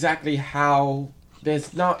 remember exactly how.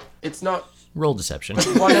 It's not Roll deception.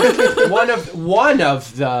 one of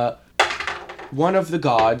the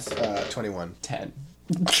gods. 21. 10.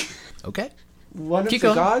 Okay. One Keep of the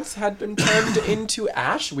going. gods had been turned into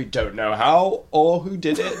ash. We don't know how or who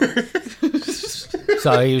did it.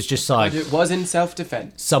 So he was just like, It was in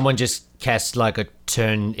self-defense. someone just cast like a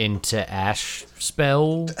turn into ash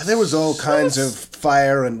spell. There was all kinds of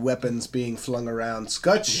fire and weapons being flung around.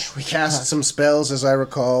 Scutch cast some spells, as I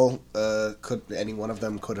recall. Any one of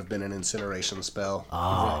them could have been an incineration spell.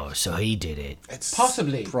 Oh, so he did it. It's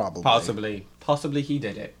Possibly. Probably. Possibly he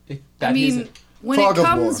did it. I mean, when Fog it of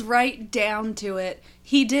comes war. right down to it,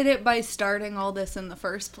 he did it by starting all this in the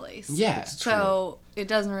first place. Yeah. So it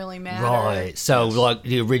doesn't really matter. Right. So, like,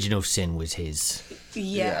 the original sin was his.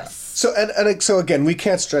 Yes. So so again, we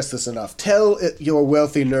can't stress this enough. Tell your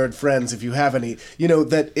wealthy nerd friends, if you have any,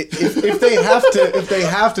 that if they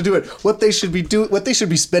have to do it, what they should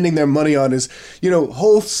be spending their money on is,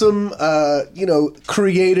 wholesome,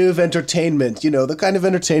 creative entertainment. The kind of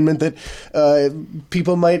entertainment that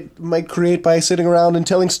people might create by sitting around and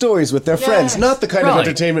telling stories with their friends, not the kind of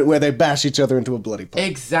entertainment where they bash each other into a bloody pulp.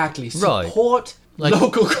 Exactly. Right. Support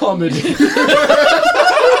local comedy.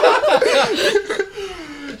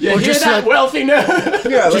 Yeah, Or hear just that, like- wealthy nerd?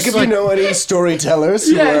 Yeah, like if you know any storytellers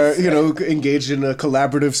who Yes. are, engaged in a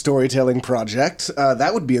collaborative storytelling project,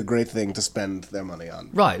 that would be a great thing to spend their money on.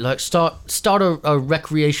 Right, like start a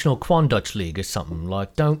recreational Quandutch league or something.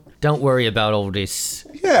 Like, don't worry about all this.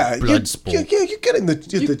 Yeah, Blood sport. you're getting the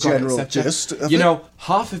You've got it, general Sepcha. gist. Of You it. know,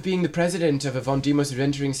 half of being the president of a Von Demos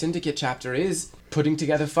Adventuring Syndicate chapter is putting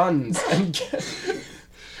together funds and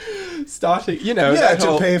starting, yeah, that to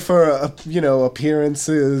whole- pay for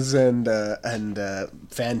appearances and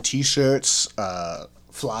fan T-shirts,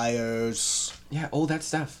 flyers, Yeah, all that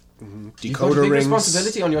stuff. You've got a decoder big rings.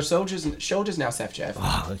 responsibility on your shoulders now, Seth Jeff.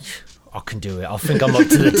 Oh, I can do it. I think I'm up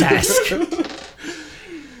to the task.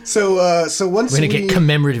 We're So once gonna we get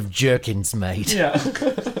commemorative jerkins made. Yeah.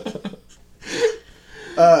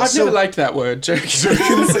 I've so- never liked that word, jerky.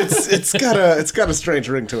 it's got a strange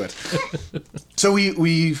ring to it. So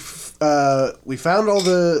we found all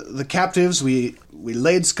the captives. We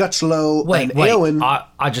laid Scutch low. Wait, and Eowyn,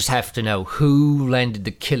 I just have to know who landed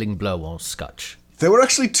the killing blow on Scutch. there were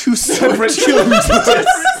actually two separate killing blows.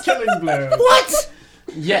 Killing blow. What?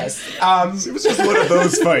 Yes. It was just one of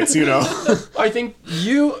those fights, I think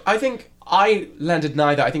I landed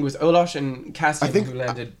neither. I think it was Olosh and Cassian think who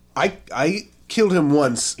landed. I killed him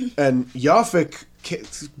once, and Yarfik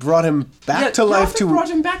brought him back to life. Yarfik brought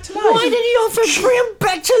him back to life. Why did he offer bring him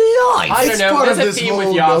back to life? I It's don't know. part of There's a this theme with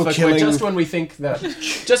whole Yarfik, no-killing- but just when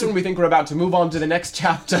we think we're about to move on to the next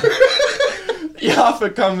chapter,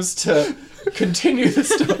 Yarfik comes to continue the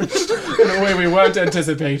story in a way we weren't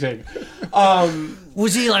anticipating.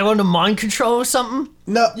 Was he like under mind control or something?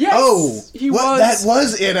 No, Yes, he was. That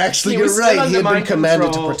was it. Actually, He you're was still right. He under had been mind commanded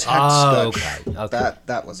control. to protect Oh, Scutch. okay.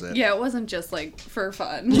 That was it. Yeah, it wasn't just like for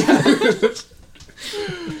fun.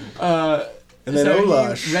 And then So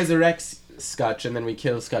Olash. he resurrects Scutch, and then we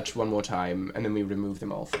kill Scutch one more time, and then we remove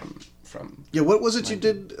them all from. Yeah, what was it you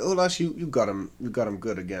did, Olash? You got him. You got him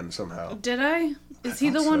good again somehow. Did I? Is he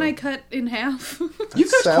the thought one so. I cut in half?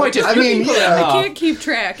 You've got Sound- quite a I few mean, people yeah. in I half. can't keep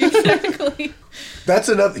track exactly. That's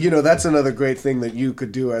another. That's another great thing that you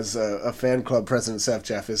could do as a fan club president, Seth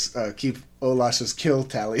Jeff, is keep Olash's kill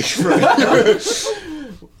tally.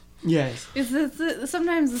 Yes. Is this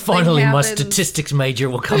sometimes this Finally, thing my happens statistics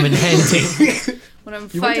major will come in handy. when I'm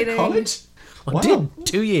You went fighting? to college? I Wow. did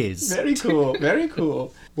 2 years. Very cool. Very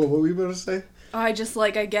cool. What were we about to say? I just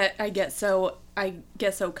like I get so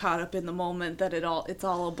caught up in the moment that it's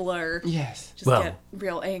all a blur. Yes. Just Well, get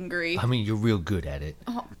real angry. I mean, you're real good at it.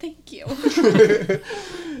 Oh, thank you.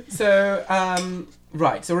 So,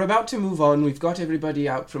 right. So we're about to move on. We've got everybody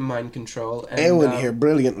out from mind control. And, Eowyn here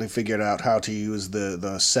brilliantly figured out how to use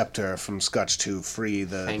the scepter from Scutch to free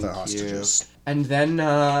Thank the hostages. you. And then,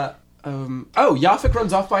 Yarfik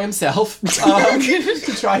runs off by himself to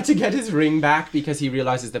try to get his ring back because he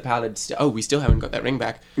realizes the pallid. We still haven't got that ring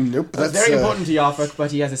back. Nope, That's that's very important to Yarfik,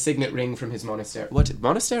 but he has a signet ring from his monastery. What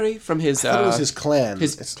monastery? From his. I thought it was his clan.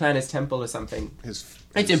 His clan, his temple, or something.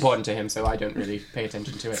 It's important to him, so I don't really pay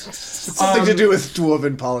attention to it. something to do with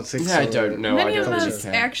dwarven politics. Yeah, I or- don't know. Many I of don't really us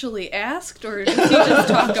care. actually asked, or did he just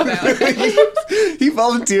talk about it? He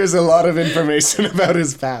volunteers a lot of information about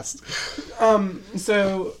his past.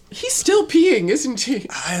 So he's still peeing, isn't he?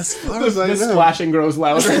 As far as I The know. splashing grows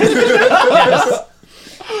louder.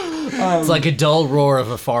 It's like a dull roar of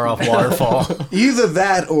a far-off waterfall. Either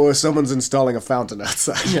that or someone's installing a fountain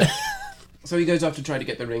outside. So he goes off to try to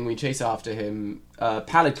get the ring. We chase after him.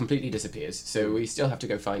 Pallid completely disappears, so we still have to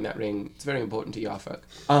go find that ring. It's very important to Yarfik.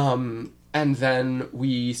 And then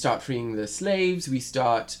we start freeing the slaves. We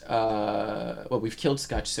start... we've killed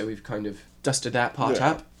Scutch, so we've kind of dusted that part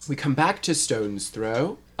Yeah. up. We come back to Stone's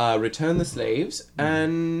Throw, return the slaves,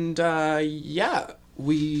 and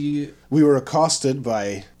we... We were accosted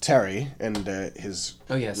by Terry and his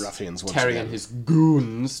Oh yes, ruffians once Terry again. and his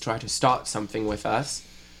goons try to start something with us.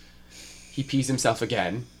 He pees himself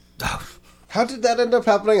again. How did that end up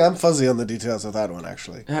happening? I'm fuzzy on the details of that one,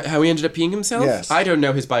 actually. How he ended up peeing himself? Yes. I don't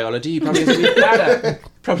know his biology. He probably has a weak bladder.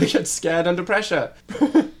 Probably gets scared under pressure.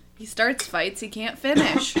 He starts fights he can't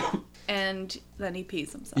finish. and then he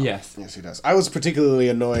pees himself. Yes. Yes, he does. I was particularly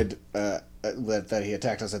annoyed that he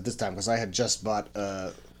attacked us at this time because I had just bought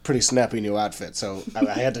a pretty snappy new outfit, so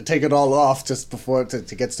I had to take it all off just before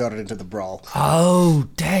to get started into the brawl. Oh,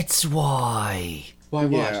 that's why. Why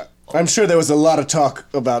what? Yeah, I'm sure there was a lot of talk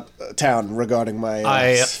about town regarding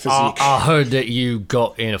my physique. I heard that you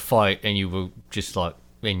got in a fight and you were just like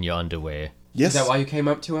in your underwear. Yes. Is that why you came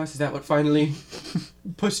up to us? Is that what finally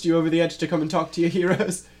pushed you over the edge to come and talk to your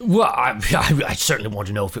heroes? Well, I certainly want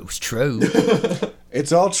to know if it was true.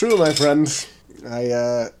 It's all true, my friend.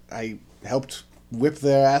 I helped whip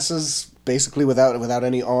their asses basically without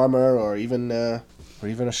any armor or even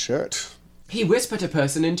a shirt. He whispered a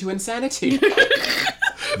person into insanity.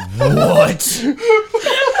 What?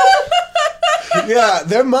 Yeah,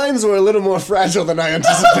 their minds were a little more fragile than I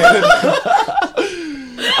anticipated.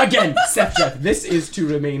 Again, Sepjeff, this is to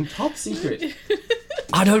remain top secret.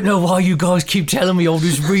 I don't know why you guys keep telling me all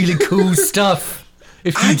this really cool stuff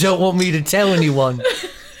if you don't want me to tell anyone.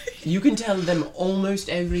 You can tell them almost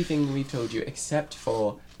everything we've told you except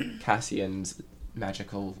for Cassian's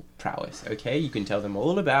magical prowess, okay? You can tell them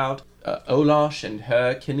all about Olash and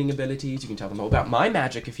her killing abilities. You can tell them all about my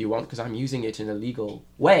magic if you want, because I'm using it in a legal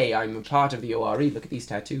way. I'm a part of the ORE. Look at these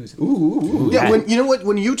tattoos. Ooh. Yeah,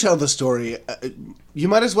 when you tell the story, you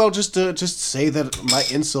might as well just say that my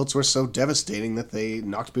insults were so devastating that they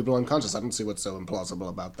knocked people unconscious. I don't see what's so implausible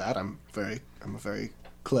about that. I'm a very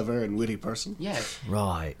clever and witty person. Yes.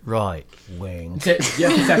 Right, wing. Yeah,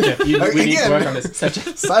 Sepjeff, we need to work on this.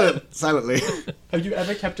 Sepjeff, Silently. have you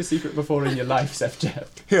ever kept a secret before in your life, Sepjeff?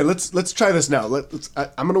 Here, let's try this now.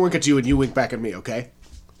 I'm gonna wink at you and you wink back at me, okay?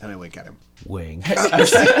 And I wink at him. Wing.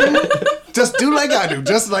 Just do like I do.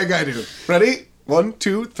 Just like I do. Ready? 1,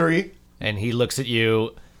 2, 3. And he looks at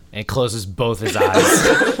you and closes both his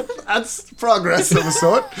eyes. That's progress of a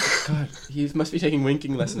sort. God, he must be taking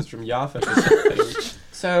winking lessons from Yafa or something.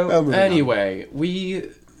 So, anyway,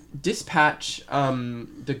 we dispatch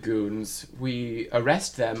the goons. We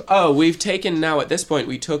arrest them. Oh, we've taken now, at this point,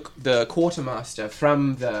 we took the quartermaster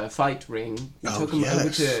from the fight ring. We took him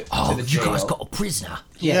over to the jail. You guys got a prisoner.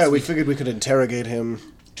 Yes, Yeah, we figured we could interrogate him.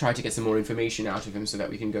 try to get some more information out of him so that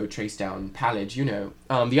we can go trace down Pallid, you know.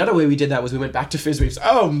 The other way we did that was we went back to Fizzweef.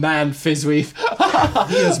 Oh man, Fizzweef.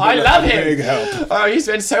 I love him. Big help. Oh, he's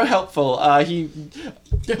been so helpful.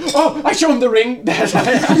 Oh, I show him the ring.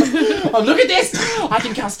 Oh, look at this. I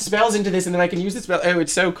can cast spells into this and then I can use the spell. Oh,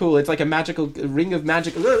 it's so cool. It's like a magical ring of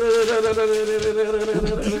magic.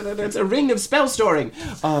 It's a ring of spell storing.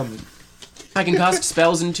 I can cast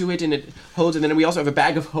spells into it, and it holds. And then we also have a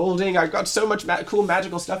bag of holding. I've got so much cool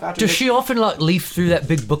magical stuff out of it. Does she often like leaf through that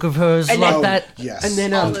big book of hers like that? Yes. And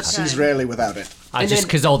then All the time. She's rarely without it. Just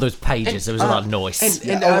because all those pages, there was a lot of noise.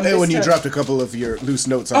 And when you dropped a couple of your loose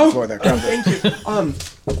notes on the floor there. Thank you.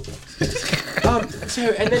 So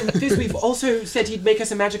and then Fizzweef also said he'd make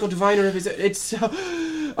us a magical diviner of his. So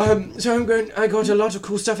I got a lot of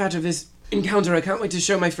cool stuff out of this encounter. I can't wait to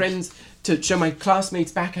show my friends, to show my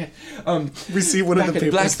classmates back at. We see one of the back at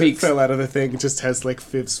papers that Blackbeaks. fell out of the thing just has like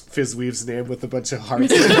Fizzweev's name with a bunch of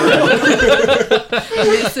hearts.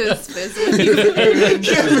 Mrs. Fizzweef.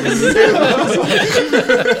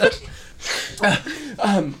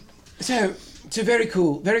 So very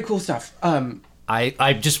cool stuff.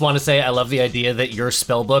 I just want to say I love the idea that your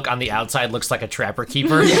spell book on the outside looks like a trapper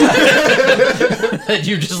keeper. That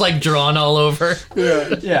you've just like drawn all over.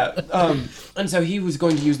 Yeah. And so he was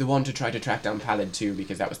going to use the wand to try to track down Pallid too,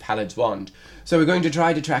 because that was Pallid's wand. So we're going to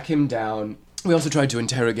try to track him down. We also tried to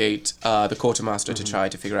interrogate the quartermaster to try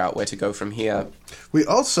to figure out where to go from here. We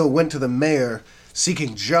also went to the mayor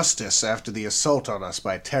seeking justice after the assault on us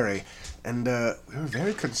by Terry, and we were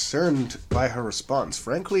very concerned by her response.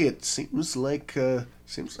 Frankly, it seems like a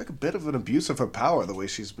bit of an abuse of her power, the way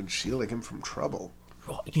she's been shielding him from trouble.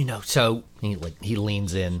 You know, so he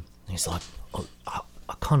leans in and he's like, oh, I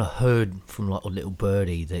kind of heard from like a little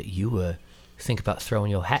birdie that you were think about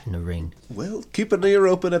throwing your hat in the ring. Well, keep an ear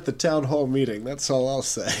open at the town hall meeting. That's all I'll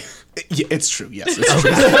say. It's true. Yes, it's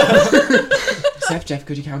true. Sepjeff,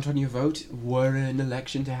 could you count on your vote were an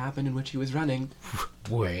election to happen in which he was running?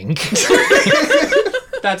 Wink.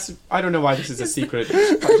 I don't know why this is a secret.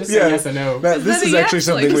 I'll just say yes or no. This that is a actually yes?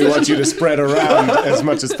 something we want you to spread around as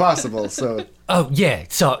much as possible. So Oh yeah,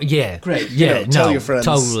 so yeah, Great. yeah, You know, tell no, your friends,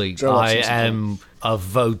 totally. drum up I some am a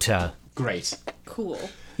voter. Great. Cool.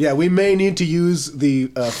 yeah, we may need to use the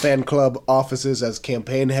fan club offices as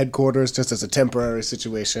campaign headquarters, just as a temporary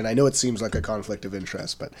situation. I know it seems like a conflict of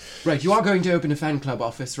interest, but Right, you are going to open a fan club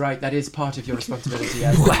office, right? That is part of your responsibility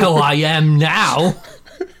as Well, I am now.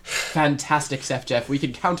 fantastic, Sepjeff. We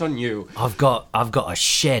can count on you. I've got a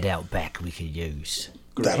shed out back we could use.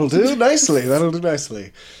 That'll do nicely. That'll do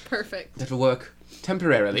nicely. Perfect. That'll work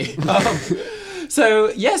temporarily. So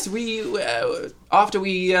yes, we after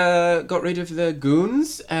we got rid of the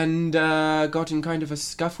goons and got in kind of a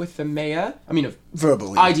scuff with the mayor. I mean,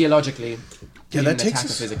 Verbally. ideologically. Yeah, that takes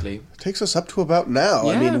us physically. Takes us up to about now.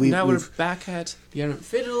 Yeah, I mean, now we've we're back at the Errant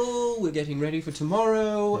Fiddle. We're getting ready for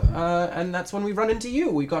tomorrow, and that's when we run into you.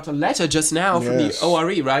 We got a letter just now from Yes. the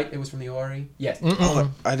ORE, right? It was from the ORE. Yes.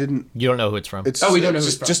 I didn't. You don't know who it's from. It's, Oh, we don't know who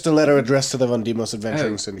it's it's from. just a letter addressed to the Von Demos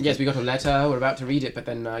Adventuring Syndicate. Yes, we got a letter. We're about to read it, but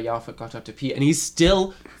then Yarfik got up to pee, and he's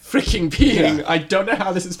still freaking peeing. Yeah. I don't know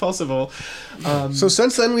how this is possible. So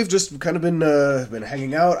since then, we've just kind of been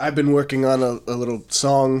hanging out. I've been working on a little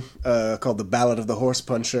song called "The Ballad of the Horse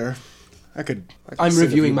Puncher." I could I'm sing a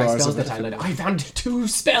reviewing few my bars spells of that it. I learned. I found 2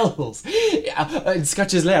 spells. Yeah, in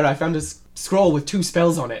Scutch's lair, I found a scroll with 2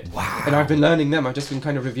 spells on it. Wow. And I've been learning them. I've just been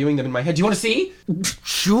kind of reviewing them in my head. Do you want to see?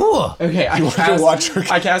 Sure. Okay, want to watch her-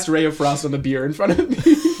 I cast Ray of Frost on the beer in front of me.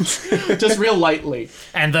 Just real lightly.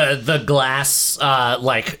 And the glass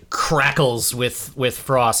like crackles with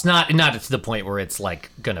frost. Not to the point where it's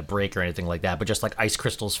like gonna break or anything like that, but just like ice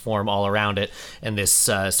crystals form all around it, and this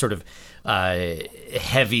sort of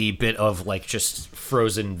heavy bit of like just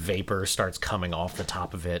frozen vapor starts coming off the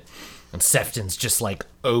top of it. And Sefton's just like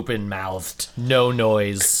open-mouthed, no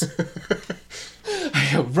noise.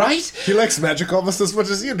 Right? He likes magic almost as much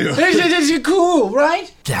as you do. It's cool,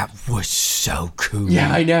 right? That was so cool.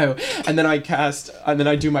 Yeah, I know. And then I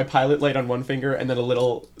do my pilot light on one finger and then a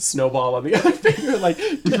little snowball on the other finger, like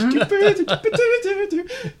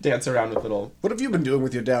dance around with little. What have you been doing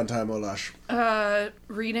with your downtime, Olash?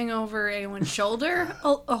 Reading over Awen's shoulder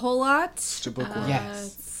a whole lot. your book work?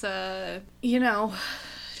 Yes. It's, you know,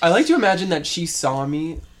 I like to imagine that she saw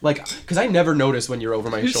me, like, because I never notice when you're over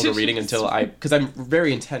my shoulder reading because I'm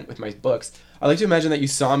very intent with my books. I like to imagine that you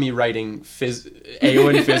saw me writing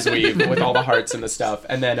Aowen Fizzweave with all the hearts and the stuff,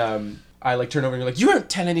 and then I like turn over and you're like, you won't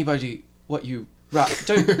tell anybody what you write.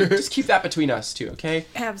 Don't just keep that between us two, okay?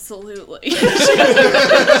 absolutely. She has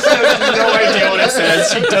no idea what it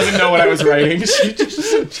says. She doesn't know what I was writing. She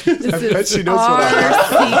just I bet she knows what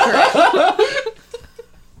I Our secret.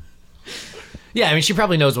 Yeah, I mean, she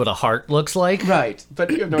probably knows what a heart looks like, right, but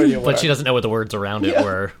you have no idea what. but she doesn't know what the words around it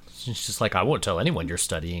were. She's just like, I won't tell anyone you're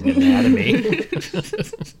studying anatomy.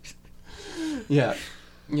 Yeah.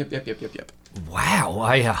 Yep. Wow,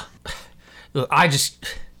 I just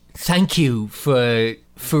thank you for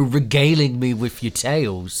regaling me with your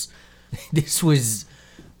tales. This was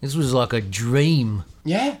like a dream.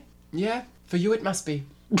 Yeah. For you, it must be.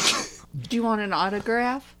 Do you want an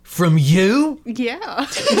autograph? From you? Yeah. Come on,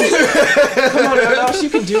 Olash, you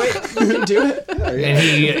can do it. You can do it.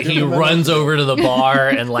 And he runs over to the bar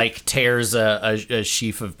and like tears a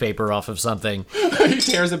sheaf of paper off of something, He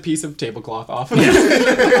tears a piece of tablecloth off of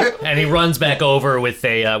it. and he runs back over with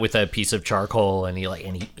a piece of charcoal, and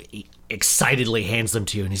he excitedly hands them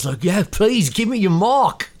to you, and he's like, "Yeah, please give me your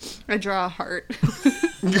mark." I draw a heart.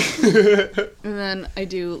 And then I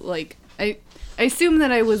do like I assume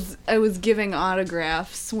that I was giving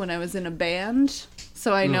autographs when I was in a band,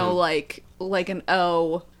 so I know like an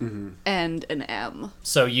O and an M.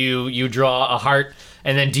 So you draw a heart,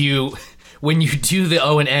 and then when you do the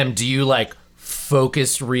O and M, do you like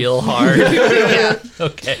focus real hard? Yeah.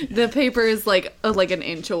 Okay. The paper is like an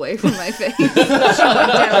inch away from my face.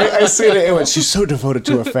 I say to Eowyn, she's so devoted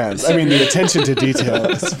to her fans. I mean, the attention to detail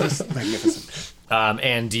is just magnificent.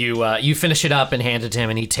 And you finish it up and hand it to him,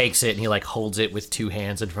 and he takes it and he like holds it with 2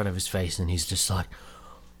 hands in front of his face, and he's just like,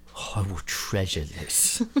 oh, I will treasure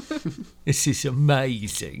this. This is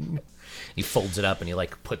amazing. He folds it up and he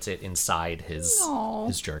like puts it inside his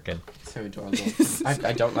jerkin. So adorable.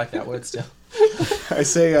 I don't like that word still. I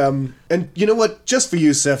say, and you know what? Just for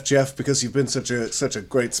you, Jeff, because you've been such a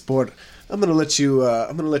great sport, I'm gonna let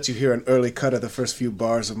you hear an early cut of the first few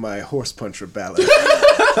bars of my Horse Puncher ballad.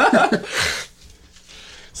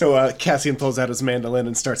 So Cassian pulls out his mandolin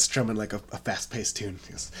and starts strumming like a fast-paced tune.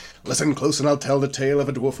 He goes, listen close and I'll tell the tale of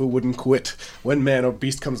a dwarf who wouldn't quit. When man or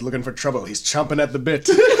beast comes looking for trouble, he's chomping at the bit.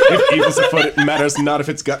 If evil's afoot, it matters not if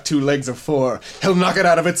it's got 2 legs or 4. He'll knock it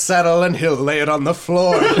out of its saddle and he'll lay it on the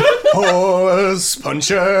floor. Horse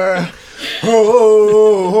Puncher,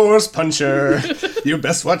 Horse Puncher. You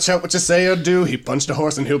best watch out what you say or do. He punched a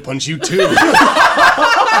horse and he'll punch you too.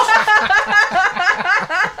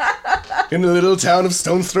 In the little town of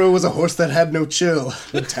Stone's Throw was a horse that had no chill.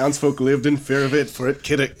 The townsfolk lived in fear of it, for it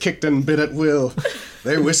kicked and bit at will.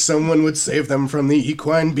 They wished someone would save them from the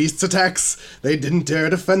equine beast's attacks. They didn't dare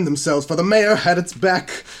defend themselves, for the mayor had its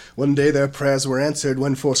back. One day their prayers were answered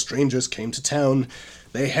when four strangers came to town.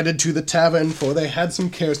 They headed to the tavern, for they had some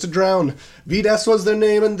cares to drown. Vidas was their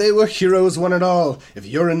name, and they were heroes one and all. If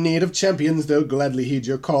you're in need of champions, they'll gladly heed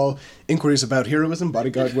your call. Inquiries about heroism,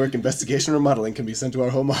 bodyguard work, investigation, or modeling can be sent to our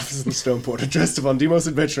home office in the Stoneport, addressed to Von Demos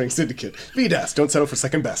Adventuring Syndicate. Vidas, don't settle for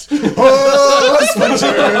second best. Horse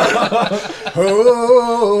puncher!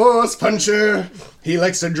 Horse puncher! He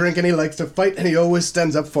likes to drink and he likes to fight, and he always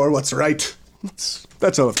stands up for what's right.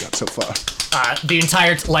 That's all I've got so far. The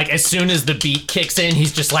entire, as soon as the beat kicks in,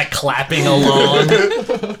 he's just, clapping along.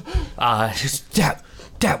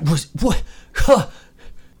 That was, what? Huh.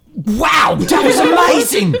 Wow, that was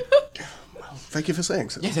amazing! Well, thank you for saying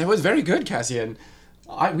so. Yes, that was very good, Cassian.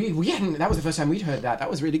 We hadn't, that was the first time we'd heard that. That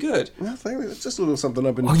was really good. Well, thank you. It's just a little something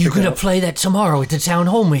I've been Are you picking going to up. play that tomorrow at the town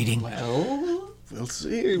hall meeting? Well, We'll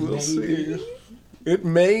see, see.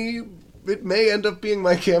 It may end up being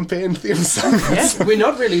my campaign theme song. yes, we're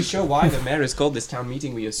not really sure why the mayor has called this town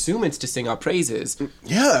meeting. We assume it's to sing our praises.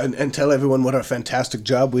 Yeah, and tell everyone what a fantastic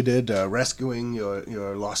job we did rescuing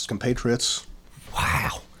your lost compatriots.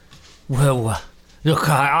 Wow. Well, look,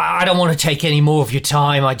 I don't want to take any more of your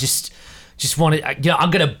time. I just want to,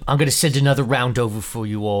 I'm gonna send another round over for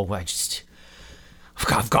you all.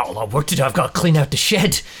 I've got a lot of work to do. I've got to clean out the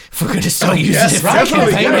shed if we're going to start using yes, it for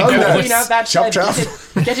definitely. campaign. Get on that. Clean out that Chop, shed.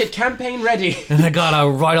 chop. Get it campaign ready. And I got to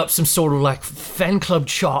write up some sort of fan club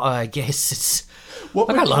charter, I guess.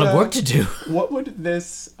 I got a lot of work to do. What would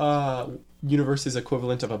this universe's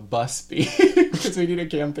equivalent of a bus be? Because we need a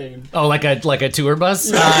campaign. Oh, like a tour bus?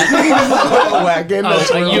 A wagon.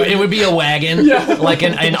 It would be a wagon, like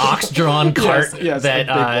an ox-drawn cart yes, a big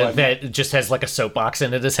one. that just has a soapbox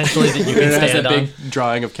in it, essentially, that you can It has stand a on. big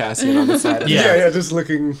drawing of Cassian on the side. Yeah. just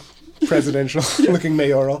looking presidential, looking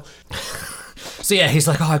mayoral. So yeah, he's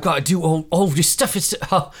like, oh, I've got to do all this stuff.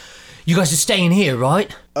 You guys are staying here, right?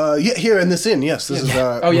 Yeah, here in this inn, yes. This is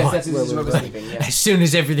Oh yes, Right. this is where we're sleeping. Yeah. As soon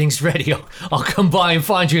as everything's ready, I'll come by and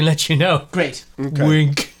find you and let you know. Great.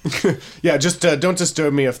 Wink. yeah, just don't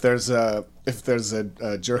disturb me if there's a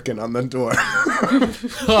jerkin on the door.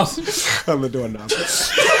 On the doorknob.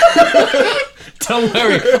 Don't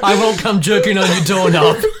worry, I won't come jerking on your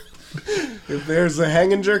doorknob. If there's a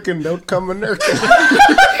hanging jerkin, don't come a nurkin.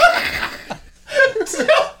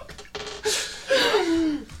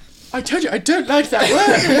 I told you I don't like that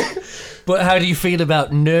word. But how do you feel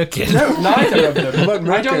about nurkin? No, neither of them. About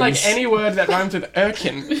I don't like merkins. any word that rhymes with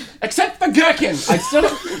erkin, except for gherkin.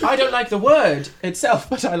 I don't like the word itself,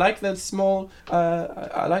 but I like the small.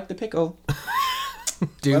 I like the pickle.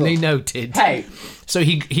 Duly noted. Hey, So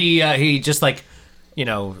he just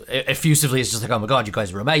effusively is just like, oh my god, you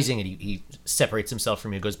guys are amazing, and he separates himself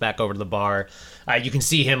from you, goes back over to the bar. You can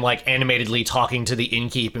see him animatedly talking to the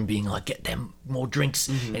innkeep and being like, get them more drinks,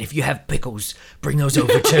 and if you have pickles, bring those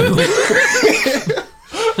over too.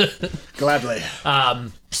 Gladly.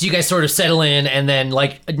 So you guys sort of settle in, and then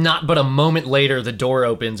not but a moment later, the door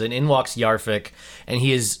opens and in walks Yarfik, and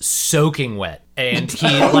he is soaking wet, and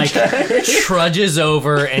he trudges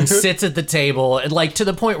over and sits at the table, and to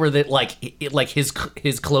the point where his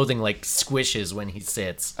clothing squishes when he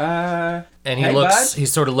sits, and he hey, looks, bud?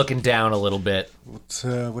 he's sort of looking down a little bit. What's you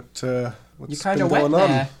been kind of wet going on?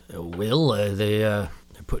 there.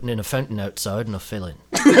 They're putting in a fountain outside, and I'll fill in.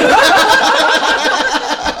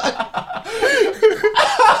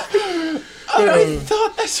 I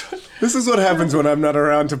thought this was This is what happens when I'm not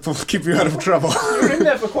around to keep you out of trouble. you were in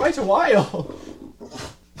there for quite a while.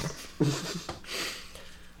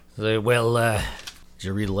 Did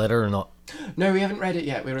you read the letter or not? No, we haven't read it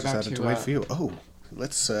yet. We're about Decided to to wait for you. Oh,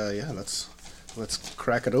 let's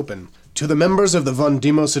crack it open. To the members of the Von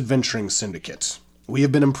Demos Adventuring Syndicate, we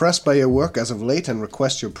have been impressed by your work as of late and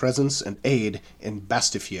request your presence and aid in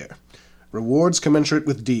Bastifier. Rewards commensurate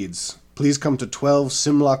with deeds. Please come to 12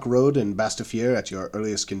 Simlock Road in Bastifier at your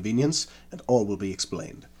earliest convenience, and all will be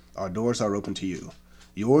explained. Our doors are open to you.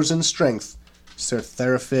 Yours in strength, Sir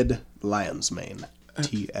Therafid Lionsmane.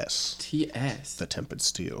 T.S. T.S. The Tempered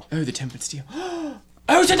Steel. Oh, the Tempered Steel. Oh,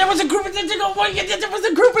 so that was a group in the thing. Oh, that was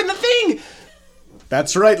a group in the thing.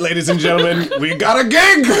 That's right, ladies and gentlemen. We got a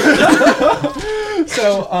gig!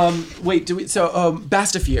 So, wait,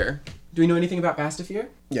 Bastifier. Do we know anything about Bastifier?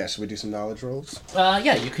 Yeah, should we do some knowledge rolls?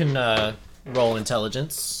 Yeah, you can roll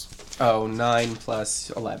intelligence. Oh, 9 plus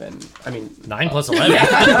 11. 9 plus 11.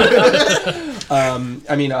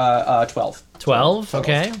 12. 12,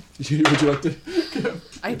 okay. Would you like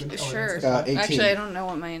to? Sure. 18. Actually, I don't know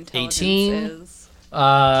what my intelligence 18? is.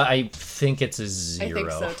 I think it's a 0. I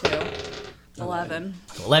think so too. 11.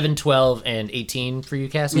 11, 12, and 18 for you,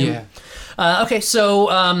 Cassie? Yeah. Okay,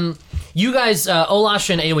 so You guys, Olash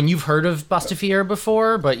and Eowyn, you've heard of Bastafier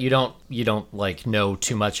before, but you don't like know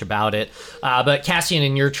too much about it. But Cassian,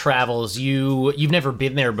 in your travels, you've never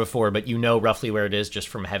been there before, but you know roughly where it is just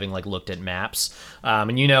from having like looked at maps.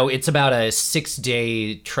 And you know it's about a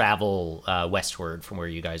 6-day travel westward from where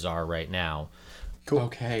you guys are right now. Cool.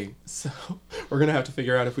 Okay, so we're gonna have to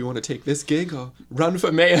figure out if we want to take this gig or run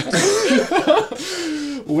for mayor.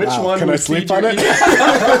 Which one? Can I would sleep feed on your-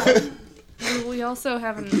 it? We also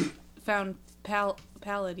haven't found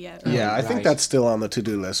Pallid yet. Yeah, I think Right. that's still on the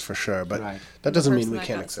to-do list for sure, but Right. that doesn't mean Person we that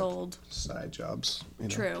can't got accept sold. side jobs. You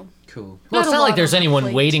know? True. Cool. Well, it's Not a not like lot there's on the anyone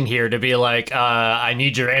plate. waiting here to be like, I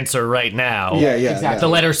need your answer right now. Yeah, exactly. The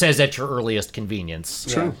letter says at your earliest convenience.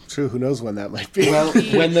 True, true. Who knows when that might be? Well,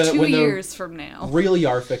 when the 2 when the years from now. real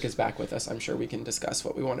Yarfik is back with us, I'm sure we can discuss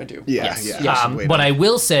what we want to do. yeah, Yes. yeah. Wait What on. I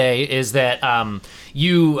will say is that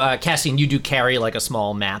you, Cassian, you do carry like a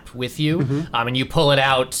small map with you, Mm-hmm. and you pull it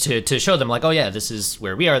out to show them like, oh yeah, this is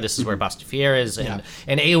where we are, this is where Bastafier is, and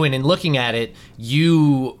Eowyn, in looking at it,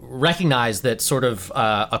 you recognize that sort of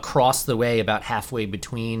across the way, about halfway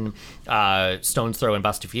between Stone's Throw and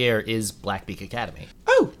Bastafier, is Blackbeak Academy.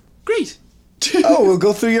 Oh, great. Oh, we'll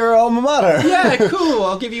go through your alma mater. Yeah, cool.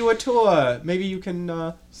 I'll give you a tour. Maybe you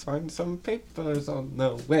can sign some papers on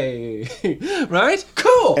the way. Right?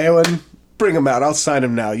 Cool. Eowyn, bring him out. I'll sign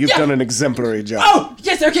him now. You've done an exemplary job. Oh,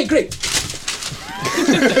 yes. Okay, great.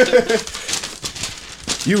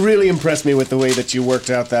 You really impressed me with the way that you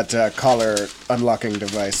worked out that collar unlocking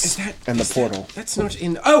device and the portal. That's not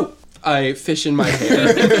in. Oh. I fish in my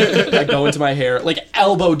hair. I go into my hair, like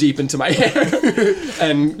elbow deep into my hair,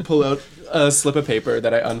 and pull out a slip of paper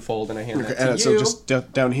that I unfold and I hand that to And you. so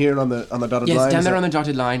just down here on the dotted line. Yes, down is there that- on the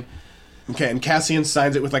dotted line. Okay, and Cassian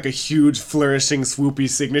signs it with like a huge, flourishing, swoopy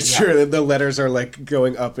signature. Yeah. The letters are like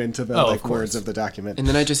going up into the Oh, of like course. words of the document. And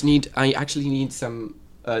then I actually need some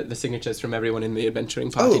the signatures from everyone in the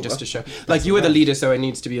adventuring party just to show. Like you were the leader, so it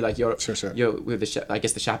needs to be like your Sure. your with the I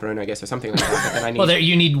guess the chaperone, I guess, or something like that. And I need Well, there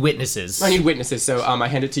you need witnesses. I need witnesses, so I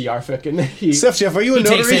hand it to Yarfik, and he. Seth Jeff, are you a He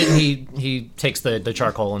takes notary? it and he takes the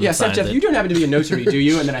charcoal and Yeah, signs Jeff, it. you don't happen to be a notary, do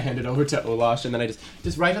you? And then I hand it over to Olash, and then I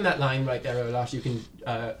just write on that line right there, Olash. You can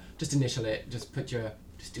just initial it. Just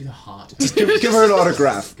do the heart. Give her an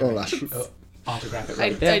autograph. Oh, Lash. Autograph it I,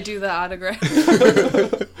 right there. I do the autograph.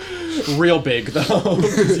 Real big though.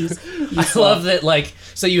 I love that, like,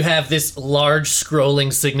 so you have this large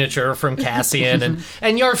scrolling signature from Cassian,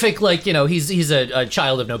 and Yarfik, like, you know, he's a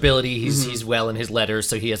child of nobility. He's well in his letters,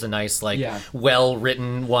 so he has a nice, like, well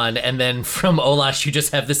written one. And then from Olash, you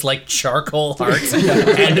just have this like charcoal heart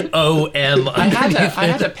and O.M. I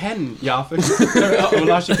had a pen, Yarfik.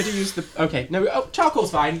 Olash, you could have used the. Okay, no,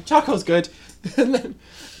 charcoal's fine. Charcoal's good. And then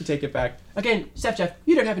you take it back. Again, Seth Jeff,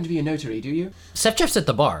 you don't happen to be a notary, do you? Seth Jeff's at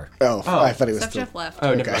the bar. Oh, I thought he was Except still... Jeff left.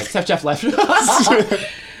 Oh, never mind. Seth Jeff left.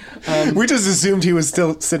 We just assumed he was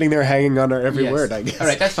still sitting there hanging on our every Yes. word, I guess. All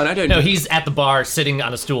right, that's fine. I don't. No, he's at the bar sitting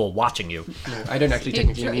on a stool watching you. I don't actually He,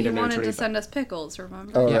 technically need he a wanted notary. to but- send us pickles,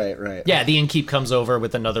 remember? Oh, Yeah. right. Yeah, the innkeep comes over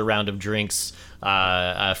with another round of drinks,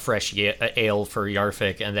 fresh ale for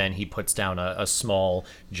Yarfik, and then he puts down a small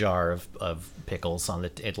jar of pickles on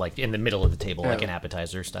like in the middle of the table, like Oh. an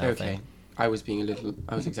appetizer style Okay. thing. I was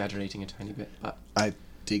exaggerating a tiny bit, but I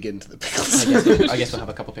dig into the pickles. I guess we'll have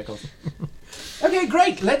a couple pickles. Okay,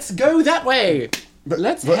 great. Let's go that way.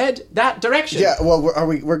 Let's head that direction. Yeah, well,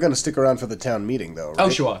 we're going to stick around for the town meeting, though, right? Oh,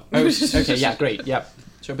 sure. Oh, okay, yeah, great. Yep.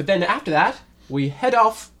 Sure, but then after that, we head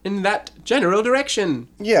off in that general direction.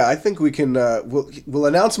 Yeah, I think we can. We'll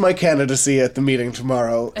announce my candidacy at the meeting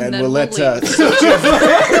tomorrow, and, then we'll we'll let leave. Seth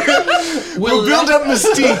Jeff. We'll build up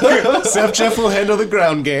mystique. Seth Jeff will handle the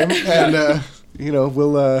ground game, and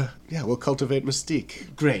we'll cultivate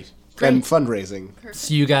mystique Great. and fundraising.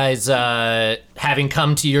 So you guys, having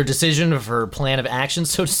come to your decision for plan of action,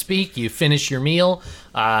 so to speak, you finish your meal.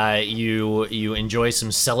 You enjoy some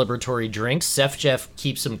celebratory drinks. Seth Jeff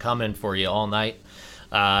keeps them coming for you all night.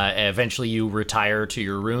 Eventually, you retire to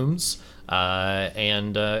your rooms,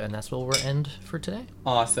 and that's where we'll end for today.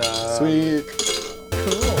 Awesome. Sweet.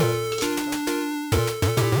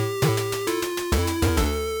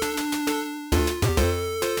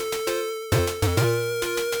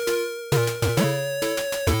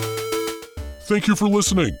 Thank you for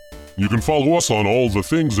listening. You can follow us on all the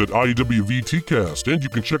things at IWVTcast, and you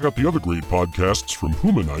can check out the other great podcasts from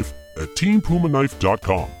Puma Knife at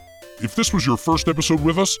teampumaknife.com. If this was your first episode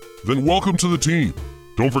with us, then welcome to the team.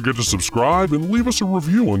 Don't forget to subscribe and leave us a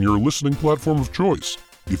review on your listening platform of choice.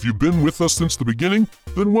 If you've been with us since the beginning,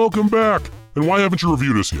 then welcome back. And why haven't you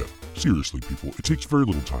reviewed us yet? Seriously, people, it takes very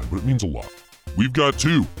little time, but it means a lot. We've got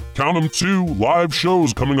two live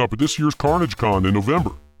shows coming up at this year's Carnage Con in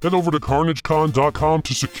November. Head over to CarnageCon.com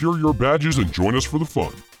to secure your badges and join us for the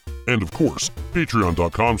fun. And of course,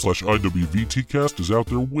 Patreon.com/IWVTcast is out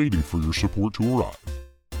there waiting for your support to arrive.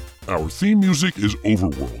 Our theme music is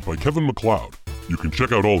Overworld by Kevin MacLeod. You can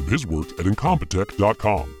check out all of his work at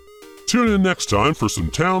Incompetech.com. Tune in next time for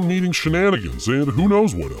some town meeting shenanigans and who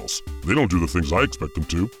knows what else. They don't do the things I expect them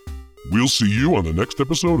to. We'll see you on the next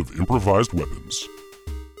episode of Improvised Weapons.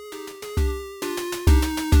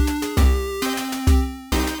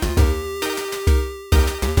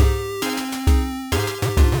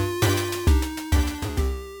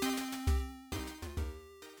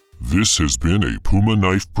 This has been a Puma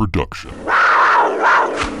Knife production.